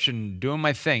church and doing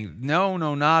my thing. No,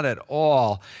 not at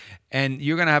all. And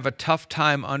you're going to have a tough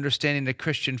time understanding the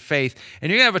Christian faith. And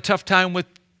you're going to have a tough time with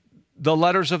the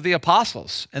letters of the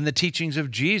apostles and the teachings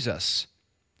of Jesus.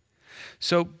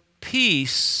 So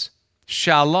peace,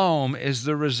 shalom, is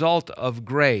the result of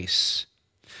grace.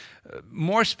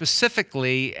 More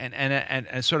specifically,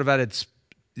 and sort of at its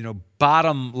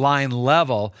bottom line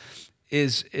level,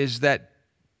 is that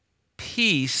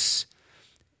peace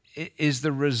is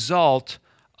the result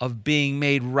of being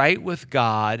made right with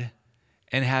God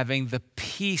and having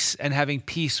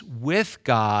peace with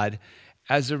God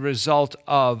as a result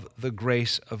of the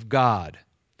grace of God.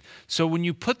 So when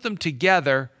you put them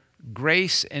together,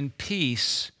 grace and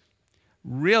peace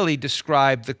really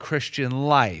describe the Christian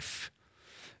life.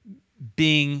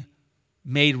 Being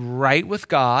made right with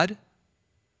God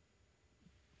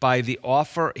by the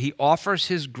offer. He offers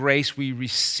his grace. We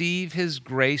receive his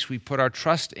grace. We put our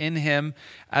trust in him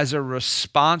as a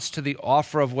response to the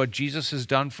offer of what Jesus has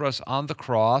done for us on the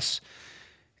cross.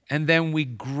 And then we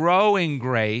grow in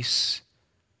grace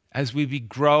as we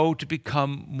grow to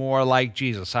become more like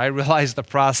Jesus. I realize the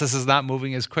process is not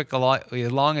moving as quick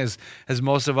along as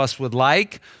most of us would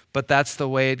like, but that's the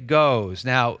way it goes.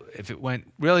 Now, if it went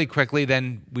really quickly,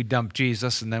 then we'd dump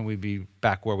Jesus and then we'd be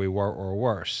back where we were or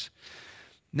worse.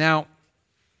 Now,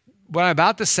 what I'm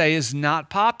about to say is not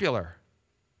popular.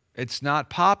 It's not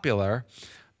popular,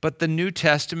 but the New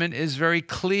Testament is very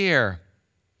clear.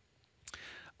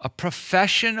 A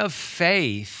profession of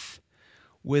faith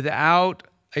without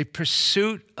a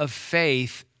pursuit of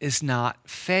faith is not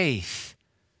faith.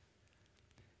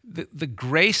 The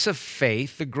grace of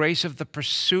faith, the grace of the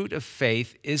pursuit of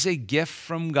faith, is a gift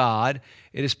from God.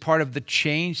 It is part of the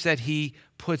change that he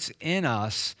puts in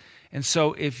us. And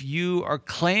so if you are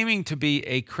claiming to be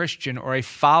a Christian or a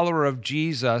follower of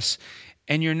Jesus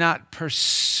and you're not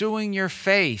pursuing your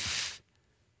faith,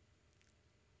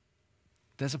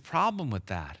 there's a problem with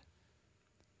that.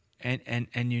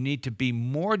 And you need to be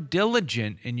more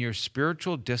diligent in your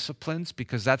spiritual disciplines,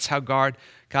 because that's how God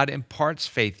imparts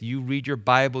faith. You read your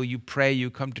Bible, you pray, you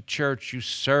come to church, you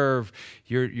serve,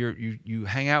 you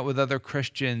hang out with other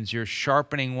Christians, you're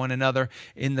sharpening one another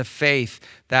in the faith.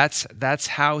 That's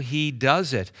how he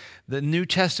does it. The New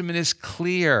Testament is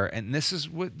clear, and this is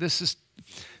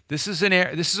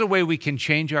a way we can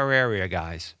change our area,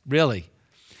 guys. Really.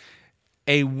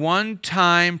 A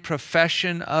one-time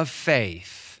profession of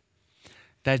faith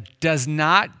that does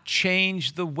not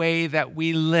change the way that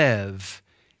we live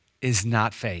is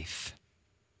not faith.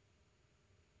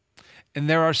 And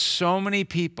there are so many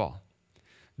people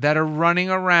that are running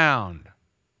around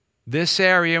this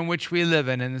area in which we live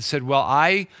in and said, well,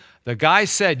 the guy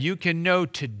said you can know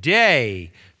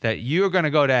today that you're going to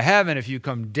go to heaven if you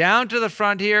come down to the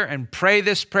front here and pray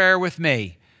this prayer with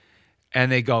me.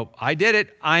 And they go, I did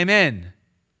it, I'm in.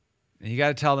 And you got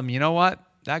to tell them, you know what?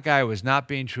 That guy was not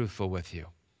being truthful with you.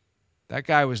 That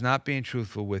guy was not being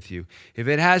truthful with you. If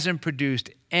it hasn't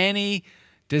produced any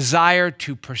desire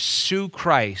to pursue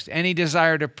Christ, any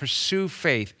desire to pursue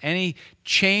faith, any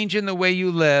change in the way you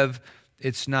live,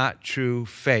 it's not true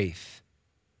faith.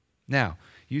 Now,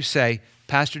 you say,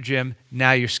 Pastor Jim,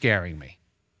 now you're scaring me.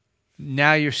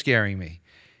 Now you're scaring me.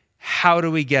 How do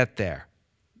we get there?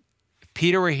 If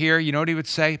Peter were here, you know what he would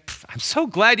say? I'm so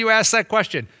glad you asked that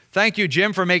question. Thank you,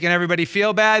 Jim, for making everybody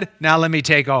feel bad. Now let me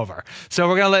take over. So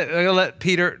we're going to let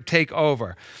Peter take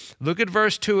over. Look at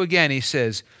verse 2 again. He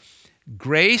says,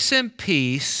 grace and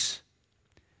peace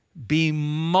be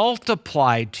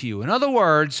multiplied to you. In other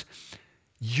words,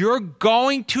 you're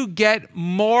going to get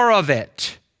more of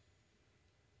it.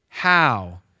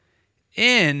 How?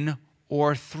 In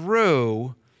or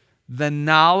through the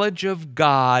knowledge of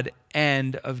God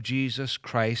and of Jesus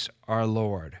Christ our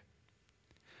Lord.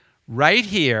 Right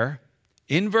here,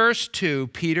 in verse 2,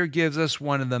 Peter gives us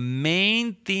one of the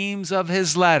main themes of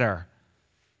his letter: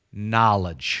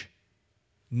 knowledge.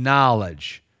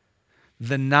 Knowledge.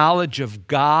 The knowledge of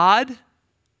God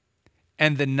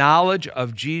and the knowledge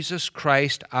of Jesus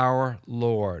Christ our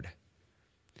Lord.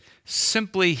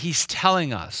 Simply, he's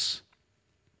telling us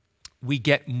we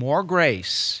get more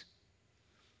grace,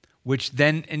 which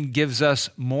then gives us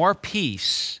more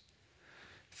peace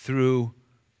through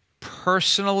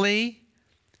personally,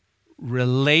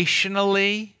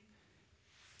 relationally,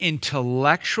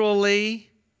 intellectually,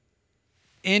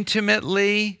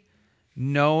 intimately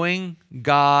knowing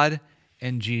God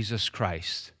and Jesus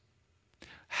Christ.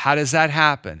 How does that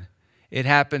happen? It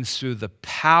happens through the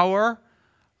power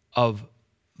of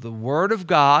the Word of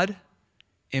God,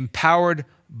 empowered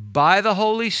by the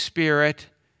Holy Spirit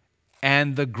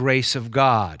and the grace of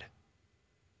God.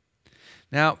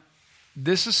 Now,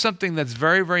 this is something that's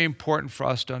very, very important for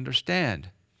us to understand.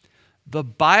 The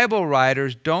Bible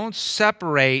writers don't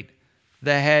separate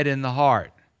the head and the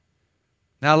heart.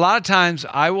 Now, a lot of times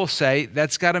I will say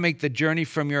that's got to make the journey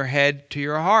from your head to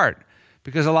your heart,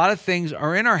 because a lot of things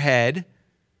are in our head,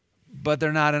 but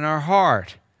they're not in our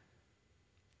heart.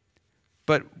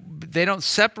 But they don't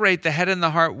separate the head and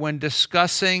the heart when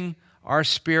discussing our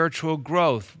spiritual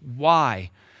growth.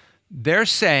 Why? They're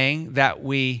saying that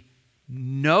we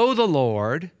know the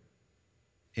Lord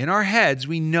in our heads,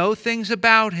 we know things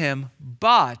about him,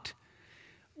 but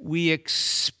we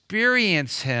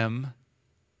experience him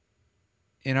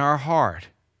in our heart.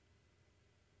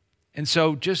 And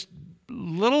so just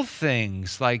little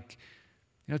things like,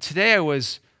 today I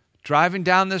was driving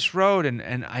down this road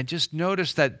and I just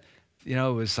noticed that, it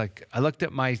was like, I looked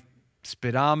at my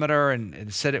speedometer and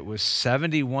it said it was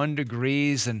 71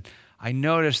 degrees, and I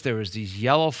noticed there was these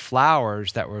yellow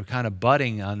flowers that were kind of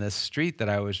budding on this street that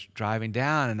I was driving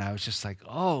down, and I was just like,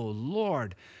 oh,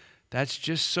 Lord, that's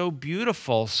just so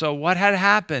beautiful. So what had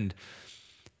happened?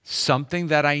 Something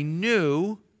that I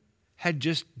knew had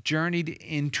just journeyed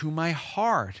into my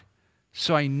heart.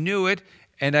 So I knew it,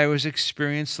 and I was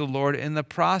experiencing the Lord in the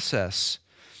process.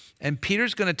 And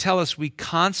Peter's going to tell us we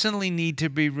constantly need to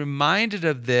be reminded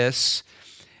of this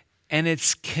and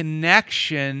its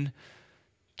connection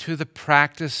to the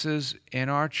practices in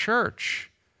our church.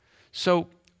 So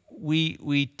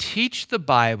we teach the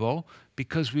Bible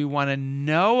because we want to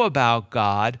know about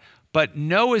God, but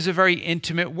know is a very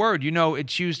intimate word.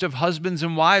 It's used of husbands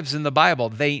and wives in the Bible.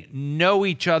 They know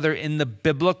each other in the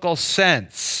biblical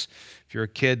sense. If you're a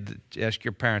kid, ask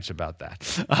your parents about that.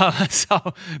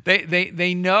 So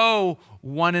they know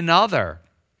one another.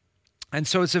 And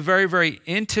so it's a very, very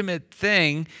intimate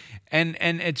thing. And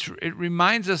it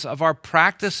reminds us of our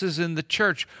practices in the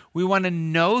church. We want to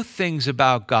know things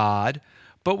about God,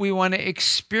 but we want to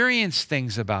experience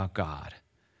things about God.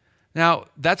 Now,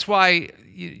 that's why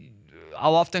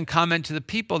I'll often comment to the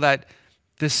people that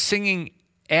the singing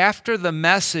after the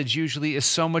message usually is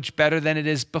so much better than it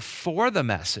is before the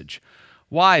message.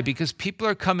 Why? Because people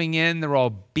are coming in, they're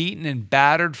all beaten and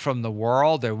battered from the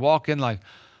world. They walk in like,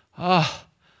 oh,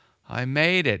 I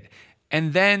made it.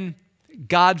 And then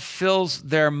God fills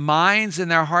their minds and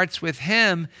their hearts with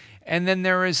him, and then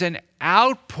there is an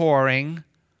outpouring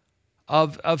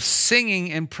of singing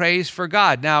and praise for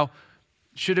God. Now,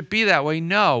 should it be that way?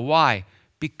 No. Why?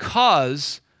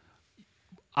 Because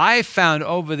I found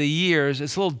over the years,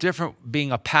 it's a little different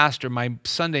being a pastor. My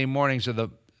Sunday mornings are the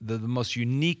most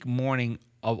unique morning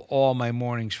of all my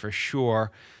mornings for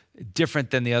sure,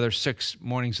 different than the other 6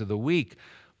 mornings of the week.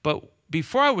 But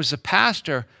before I was a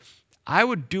pastor, I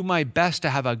would do my best to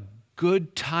have a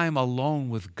good time alone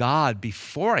with God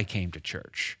before I came to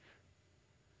church.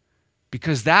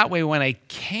 Because that way when I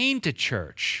came to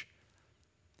church,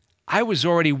 I was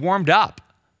already warmed up.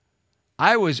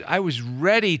 I was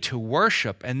ready to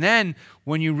worship. And then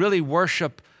when you really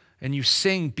worship and you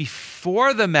sing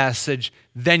before the message,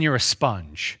 then you're a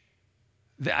sponge.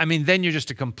 Then you're just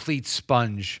a complete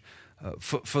sponge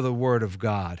for the Word of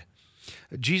God.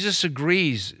 Jesus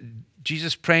agrees.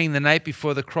 Jesus praying the night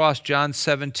before the cross, John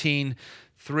 17:3,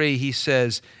 he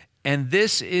says, and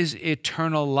this is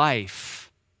eternal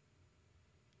life.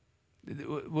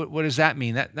 What does that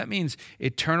mean? That means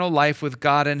eternal life with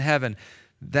God in heaven.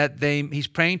 He's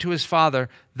praying to his Father,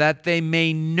 that they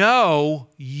may know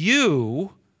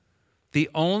you, the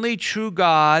only true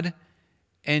God,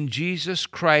 and Jesus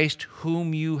Christ,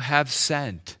 whom you have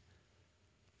sent.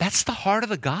 That's the heart of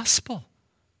the gospel.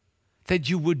 That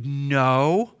you would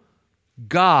know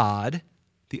God,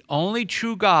 the only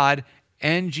true God,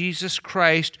 and Jesus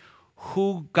Christ,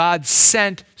 who God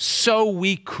sent so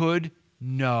we could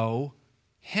know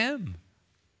him.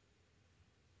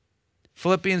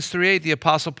 Philippians 3:8, the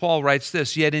Apostle Paul writes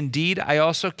this, yet indeed I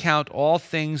also count all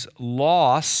things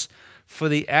loss for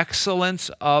the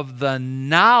excellence of the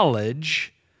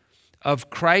knowledge of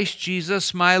Christ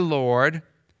Jesus my Lord,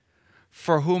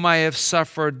 for whom I have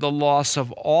suffered the loss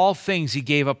of all things. He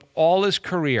gave up all his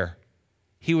career.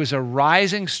 He was a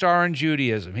rising star in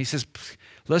Judaism. He says,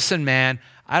 listen, man,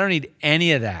 I don't need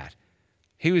any of that.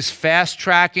 He was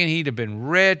fast-tracking. He'd have been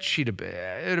rich. It would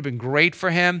have been great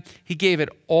for him. He gave it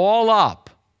all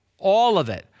up, all of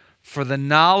it, for the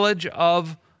knowledge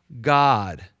of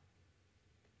God,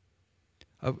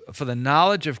 for the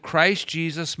knowledge of Christ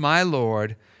Jesus my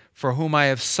Lord, for whom I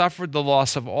have suffered the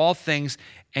loss of all things,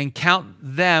 and count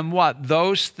them, what?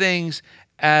 Those things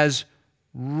as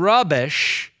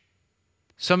rubbish.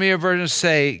 Some of your versions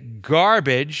say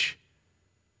garbage.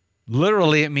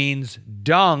 Literally, it means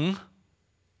dung.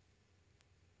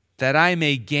 That I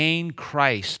may gain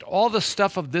Christ. All the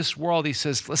stuff of this world, he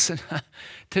says, listen,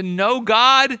 to know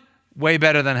God, way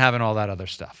better than having all that other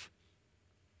stuff.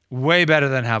 Way better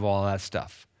than have all that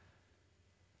stuff.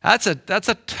 That's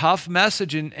a tough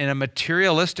message in a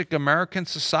materialistic American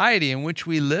society in which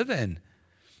we live in.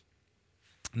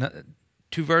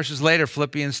 2 verses later,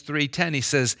 Philippians 3:10, he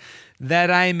says, that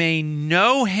I may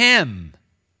know him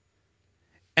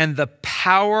and the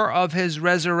power of his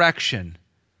resurrection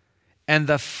and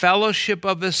the fellowship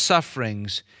of his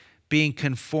sufferings, being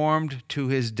conformed to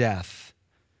his death.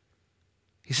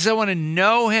 He says, I want to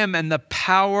know him and the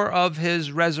power of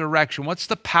his resurrection. What's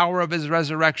the power of his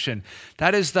resurrection?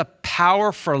 That is the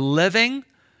power for living,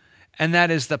 and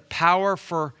that is the power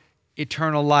for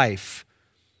eternal life.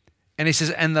 And he says,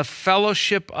 and the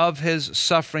fellowship of his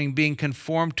suffering, being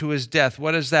conformed to his death.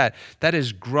 What is that? That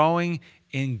is growing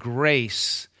in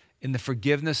grace, in the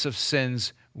forgiveness of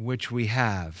sins which we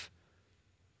have.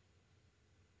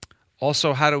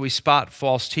 Also, how do we spot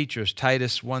false teachers?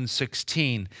 Titus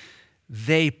 1:16.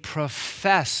 They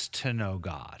profess to know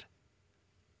God.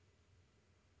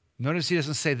 Notice he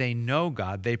doesn't say they know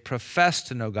God. They profess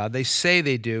to know God. They say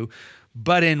they do,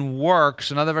 but in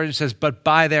works, another version says, but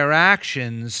by their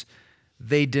actions,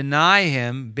 they deny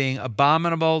him, being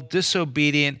abominable,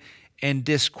 disobedient, and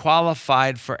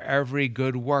disqualified for every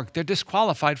good work. They're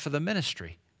disqualified for the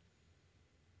ministry.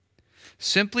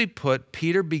 Simply put,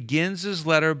 Peter begins his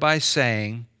letter by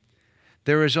saying,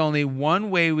 there is only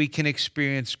one way we can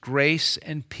experience grace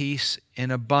and peace in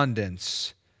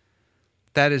abundance.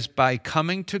 That is by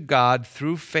coming to God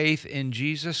through faith in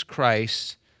Jesus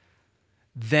Christ,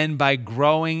 then by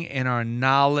growing in our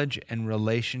knowledge and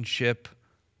relationship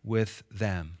with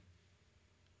them.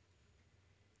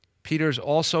 Peter's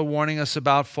also warning us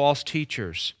about false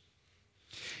teachers.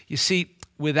 You see,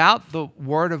 without the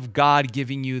Word of God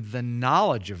giving you the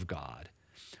knowledge of God,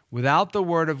 without the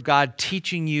Word of God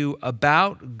teaching you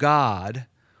about God,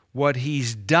 what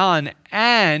he's done,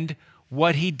 and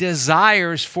what he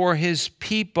desires for his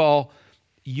people,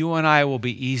 you and I will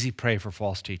be easy prey for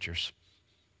false teachers.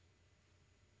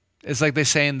 It's like they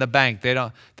say in the bank, they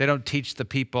don't teach the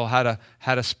people how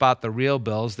to spot the real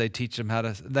bills. They don't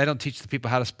teach the people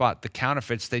how to spot the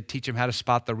counterfeits. They teach them how to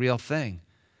spot the real thing.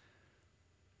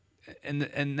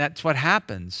 And that's what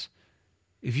happens.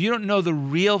 If you don't know the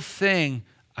real thing,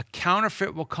 a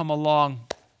counterfeit will come along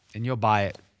and you'll buy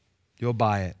it. You'll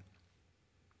buy it.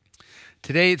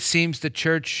 Today it seems the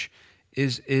church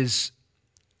is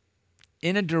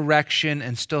in a direction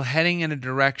and still heading in a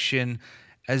direction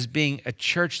as being a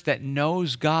church that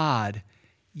knows God,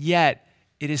 yet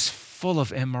it is full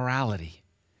of immorality.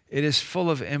 It is full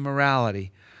of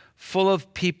immorality, full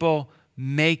of people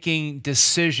making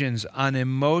decisions on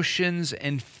emotions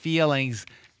and feelings,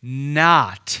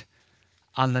 not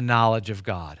on the knowledge of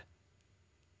God.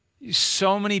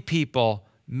 So many people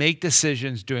make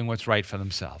decisions doing what's right for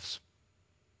themselves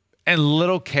and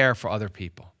little care for other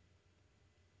people.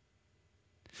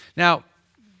 Now,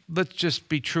 let's just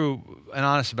be true and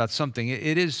honest about something.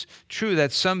 It is true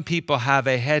that some people have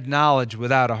a head knowledge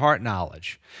without a heart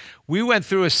knowledge. We went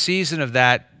through a season of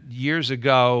that years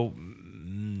ago,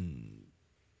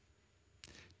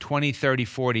 20, 30,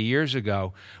 40 years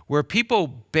ago, where people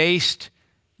based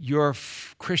your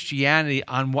Christianity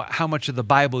on how much of the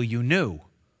Bible you knew.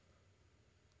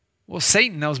 Well,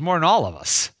 Satan knows more than all of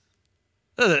us.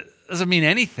 That doesn't mean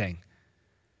anything.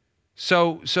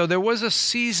 So there was a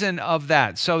season of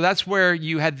that. So that's where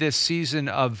you had this season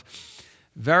of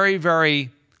very,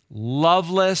 very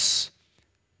loveless,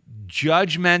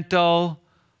 judgmental,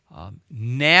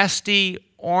 nasty,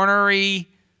 ornery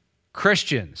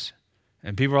Christians.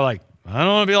 And people are like, I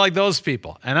don't want to be like those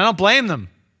people. And I don't blame them.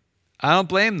 I don't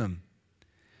blame them.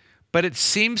 But it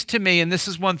seems to me, and this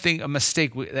is one thing, a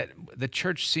mistake that the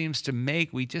church seems to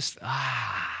make,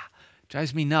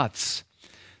 drives me nuts.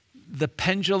 The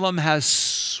pendulum has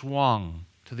swung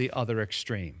to the other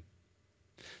extreme.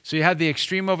 So you have the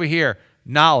extreme over here,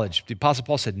 knowledge. The Apostle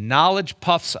Paul said, knowledge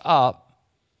puffs up,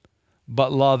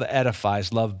 but love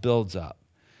edifies, love builds up.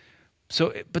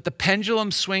 But the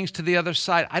pendulum swings to the other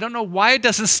side. I don't know why it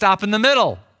doesn't stop in the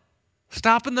middle.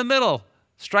 Stop in the middle.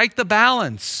 Strike the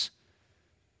balance.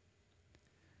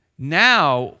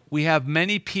 Now we have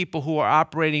many people who are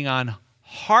operating on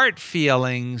heart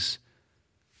feelings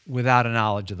without a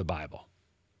knowledge of the Bible.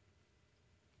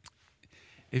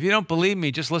 If you don't believe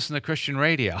me, just listen to Christian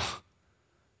radio.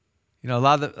 You know, a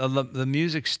lot of the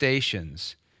music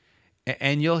stations,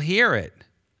 and you'll hear it.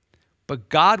 But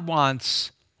God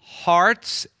wants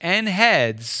hearts and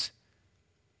heads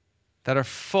that are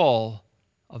full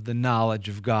of the knowledge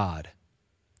of God.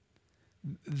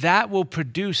 That will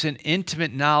produce an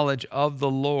intimate knowledge of the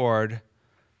Lord.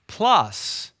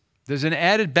 Plus, there's an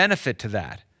added benefit to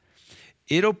that.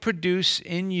 It'll produce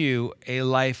in you a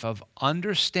life of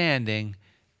understanding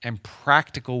and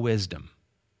practical wisdom.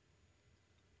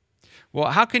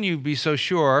 Well, how can you be so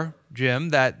sure, Jim,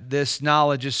 that this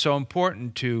knowledge is so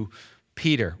important to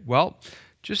Peter? Well,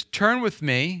 just turn with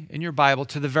me in your Bible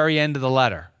to the very end of the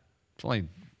letter. It's only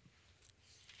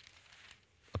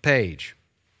a page.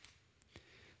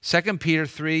 2 Peter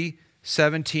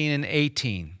 3:17 and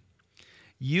 18.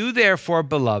 You therefore,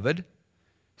 beloved,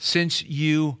 since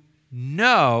you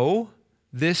know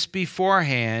this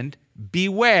beforehand,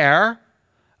 beware.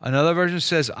 Another version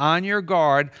says, on your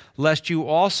guard, lest you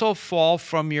also fall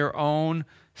from your own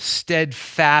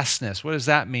steadfastness. What does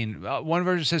that mean? One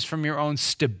version says from your own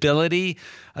stability.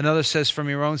 Another says from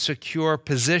your own secure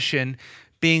position,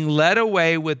 being led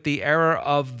away with the error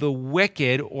of the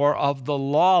wicked or of the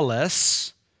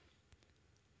lawless.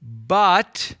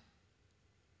 But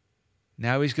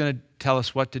now he's going to tell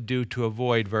us what to do to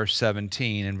avoid verse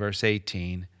 17 and verse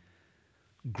 18.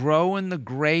 Grow in the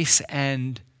grace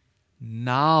and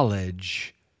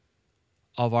knowledge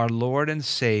of our Lord and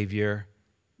Savior,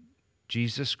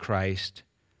 Jesus Christ.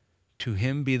 To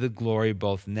him be the glory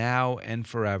both now and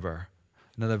forever.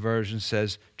 Another version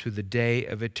says, to the day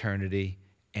of eternity.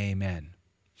 Amen.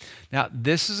 Now,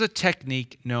 this is a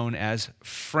technique known as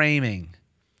framing.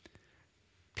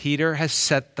 Peter has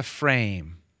set the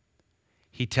frame.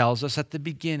 He tells us at the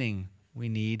beginning we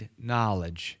need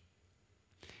knowledge.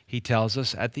 He tells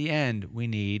us at the end we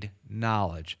need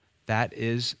knowledge. That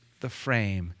is the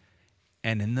frame.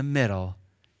 And in the middle,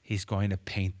 he's going to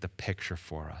paint the picture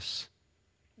for us.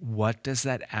 What does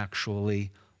that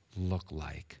actually look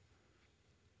like?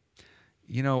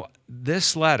 You know,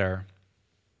 this letter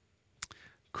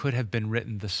could have been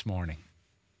written this morning.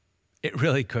 It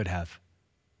really could have.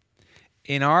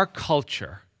 In our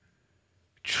culture,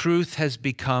 truth has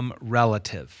become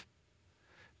relative.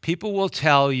 People will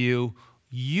tell you,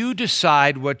 you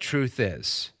decide what truth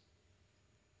is.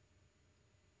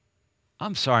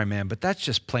 I'm sorry, man, but that's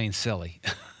just plain silly.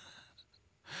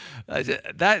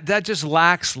 That just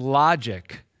lacks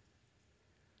logic.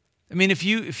 I mean, if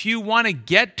you want to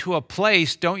get to a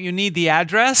place, don't you need the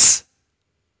address?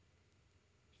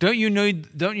 Don't you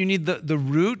need the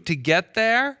route to get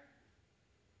there?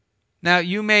 Now,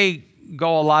 you may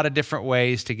go a lot of different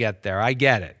ways to get there. I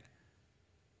get it.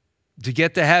 To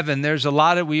get to heaven,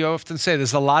 we often say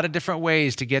there's a lot of different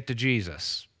ways to get to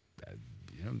Jesus.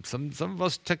 You know, some of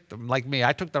us took them, like me,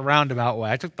 I took the roundabout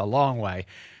way. I took the long way.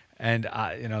 And,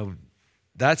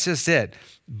 that's just it.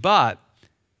 But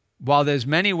while there's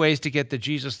many ways to get to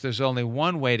Jesus, there's only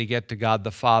one way to get to God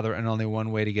the Father and only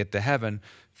one way to get to heaven,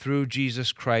 through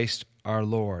Jesus Christ our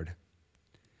Lord.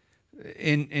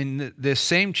 In this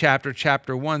same chapter,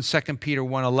 chapter 1, 2 Peter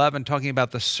 1:11, talking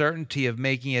about the certainty of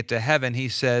making it to heaven, he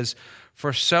says,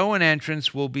 for so an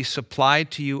entrance will be supplied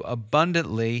to you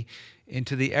abundantly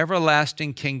into the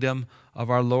everlasting kingdom of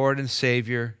our Lord and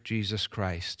Savior, Jesus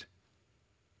Christ.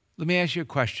 Let me ask you a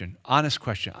question, honest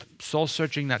question. I'm soul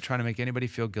searching, not trying to make anybody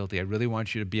feel guilty. I really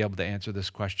want you to be able to answer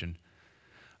this question.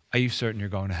 Are you certain you're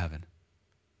going to heaven?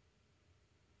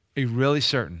 Are you really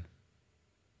certain?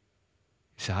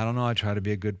 You say, I don't know, I try to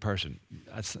be a good person.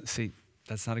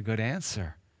 That's not a good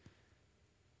answer.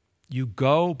 You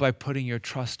go by putting your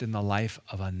trust in the life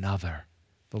of another,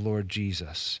 the Lord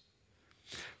Jesus.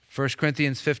 1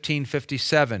 Corinthians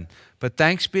 15:57, but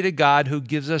thanks be to God who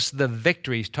gives us the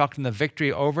victory. He's talking the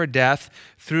victory over death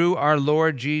through our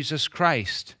Lord Jesus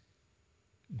Christ.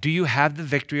 Do you have the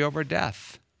victory over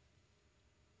death?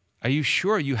 Are you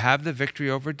sure you have the victory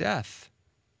over death?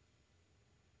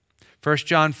 1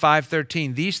 John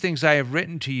 5:13, these things I have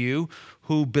written to you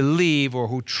who believe or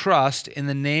who trust in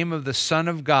the name of the Son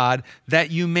of God,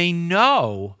 that you may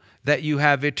know that you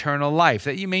have eternal life,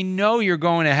 that you may know you're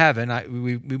going to heaven,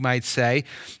 we might say,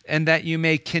 and that you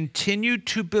may continue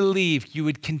to believe, you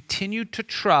would continue to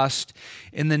trust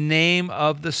in the name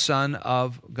of the Son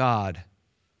of God.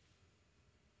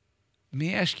 Let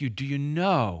me ask you, do you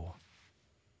know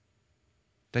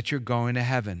that you're going to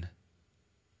heaven?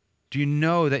 Do you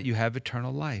know that you have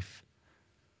eternal life?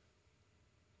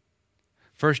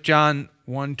 1 John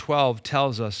 1:12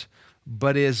 tells us,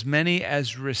 but as many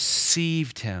as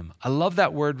received him. I love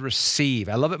that word receive.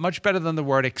 I love it much better than the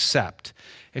word accept.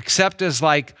 Accept is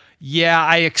like, yeah,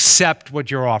 I accept what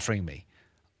you're offering me.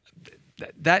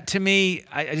 That to me,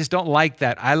 I just don't like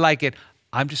that. I like it,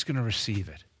 I'm just going to receive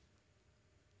it.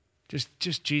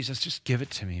 Just Jesus, just give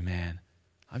it to me, man.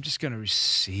 I'm just going to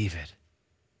receive it.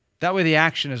 That way the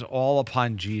action is all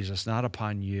upon Jesus, not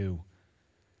upon you.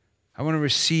 I want to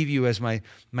receive you as my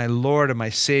Lord and my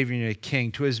Savior and your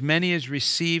King. To as many as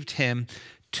received him,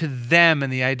 to them,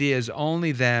 and the idea is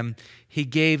only them, he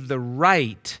gave the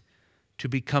right to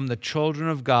become the children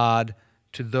of God,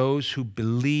 to those who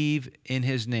believe in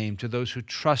his name, to those who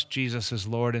trust Jesus as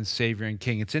Lord and Savior and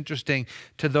King. It's interesting,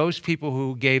 to those people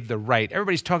who gave the right.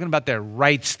 Everybody's talking about their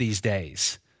rights these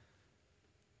days.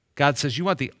 God says, you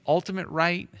want the ultimate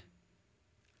right?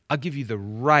 I'll give you the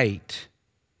right,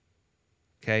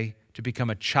 okay, to become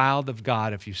a child of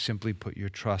God if you simply put your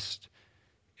trust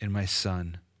in my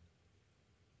Son.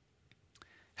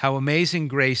 how amazing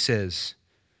grace is,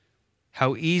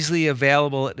 how easily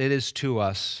available it is to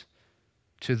us,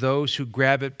 to those who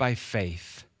grab it by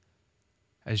faith.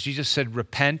 As Jesus said,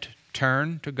 repent,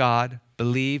 turn to God,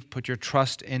 believe, put your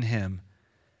trust in Him.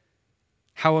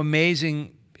 How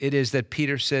amazing it is that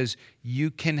Peter says, you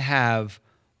can have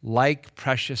like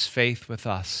precious faith with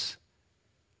us.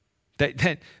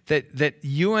 That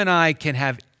you and I can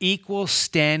have equal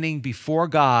standing before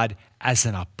God as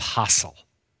an apostle.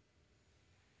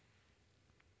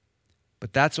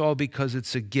 But that's all because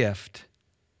it's a gift.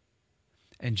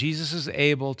 And Jesus is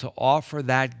able to offer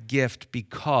that gift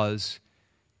because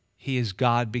He is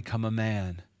God become a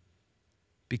man.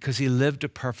 Because He lived a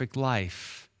perfect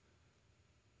life.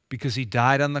 Because He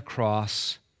died on the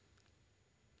cross.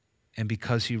 And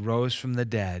because He rose from the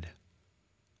dead.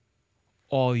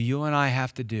 All you and I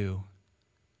have to do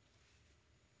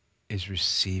is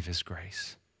receive His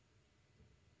grace.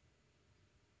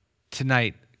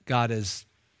 Tonight, God is,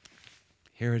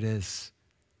 here it is.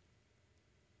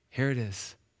 Here it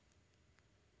is.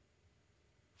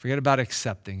 Forget about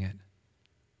accepting it.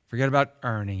 Forget about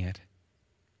earning it.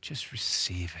 Just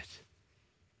receive it.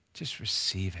 Just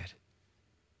receive it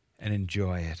and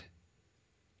enjoy it.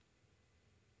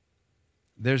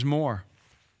 There's more.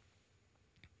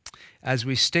 As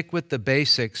we stick with the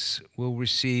basics, we'll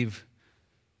receive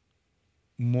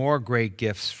more great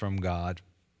gifts from God.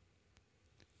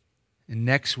 And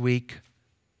next week,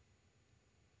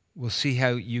 we'll see how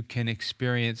you can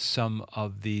experience some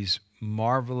of these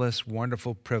marvelous,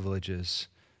 wonderful privileges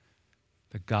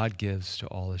that God gives to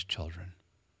all His children.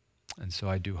 And so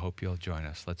I do hope you'll join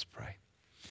us. Let's pray.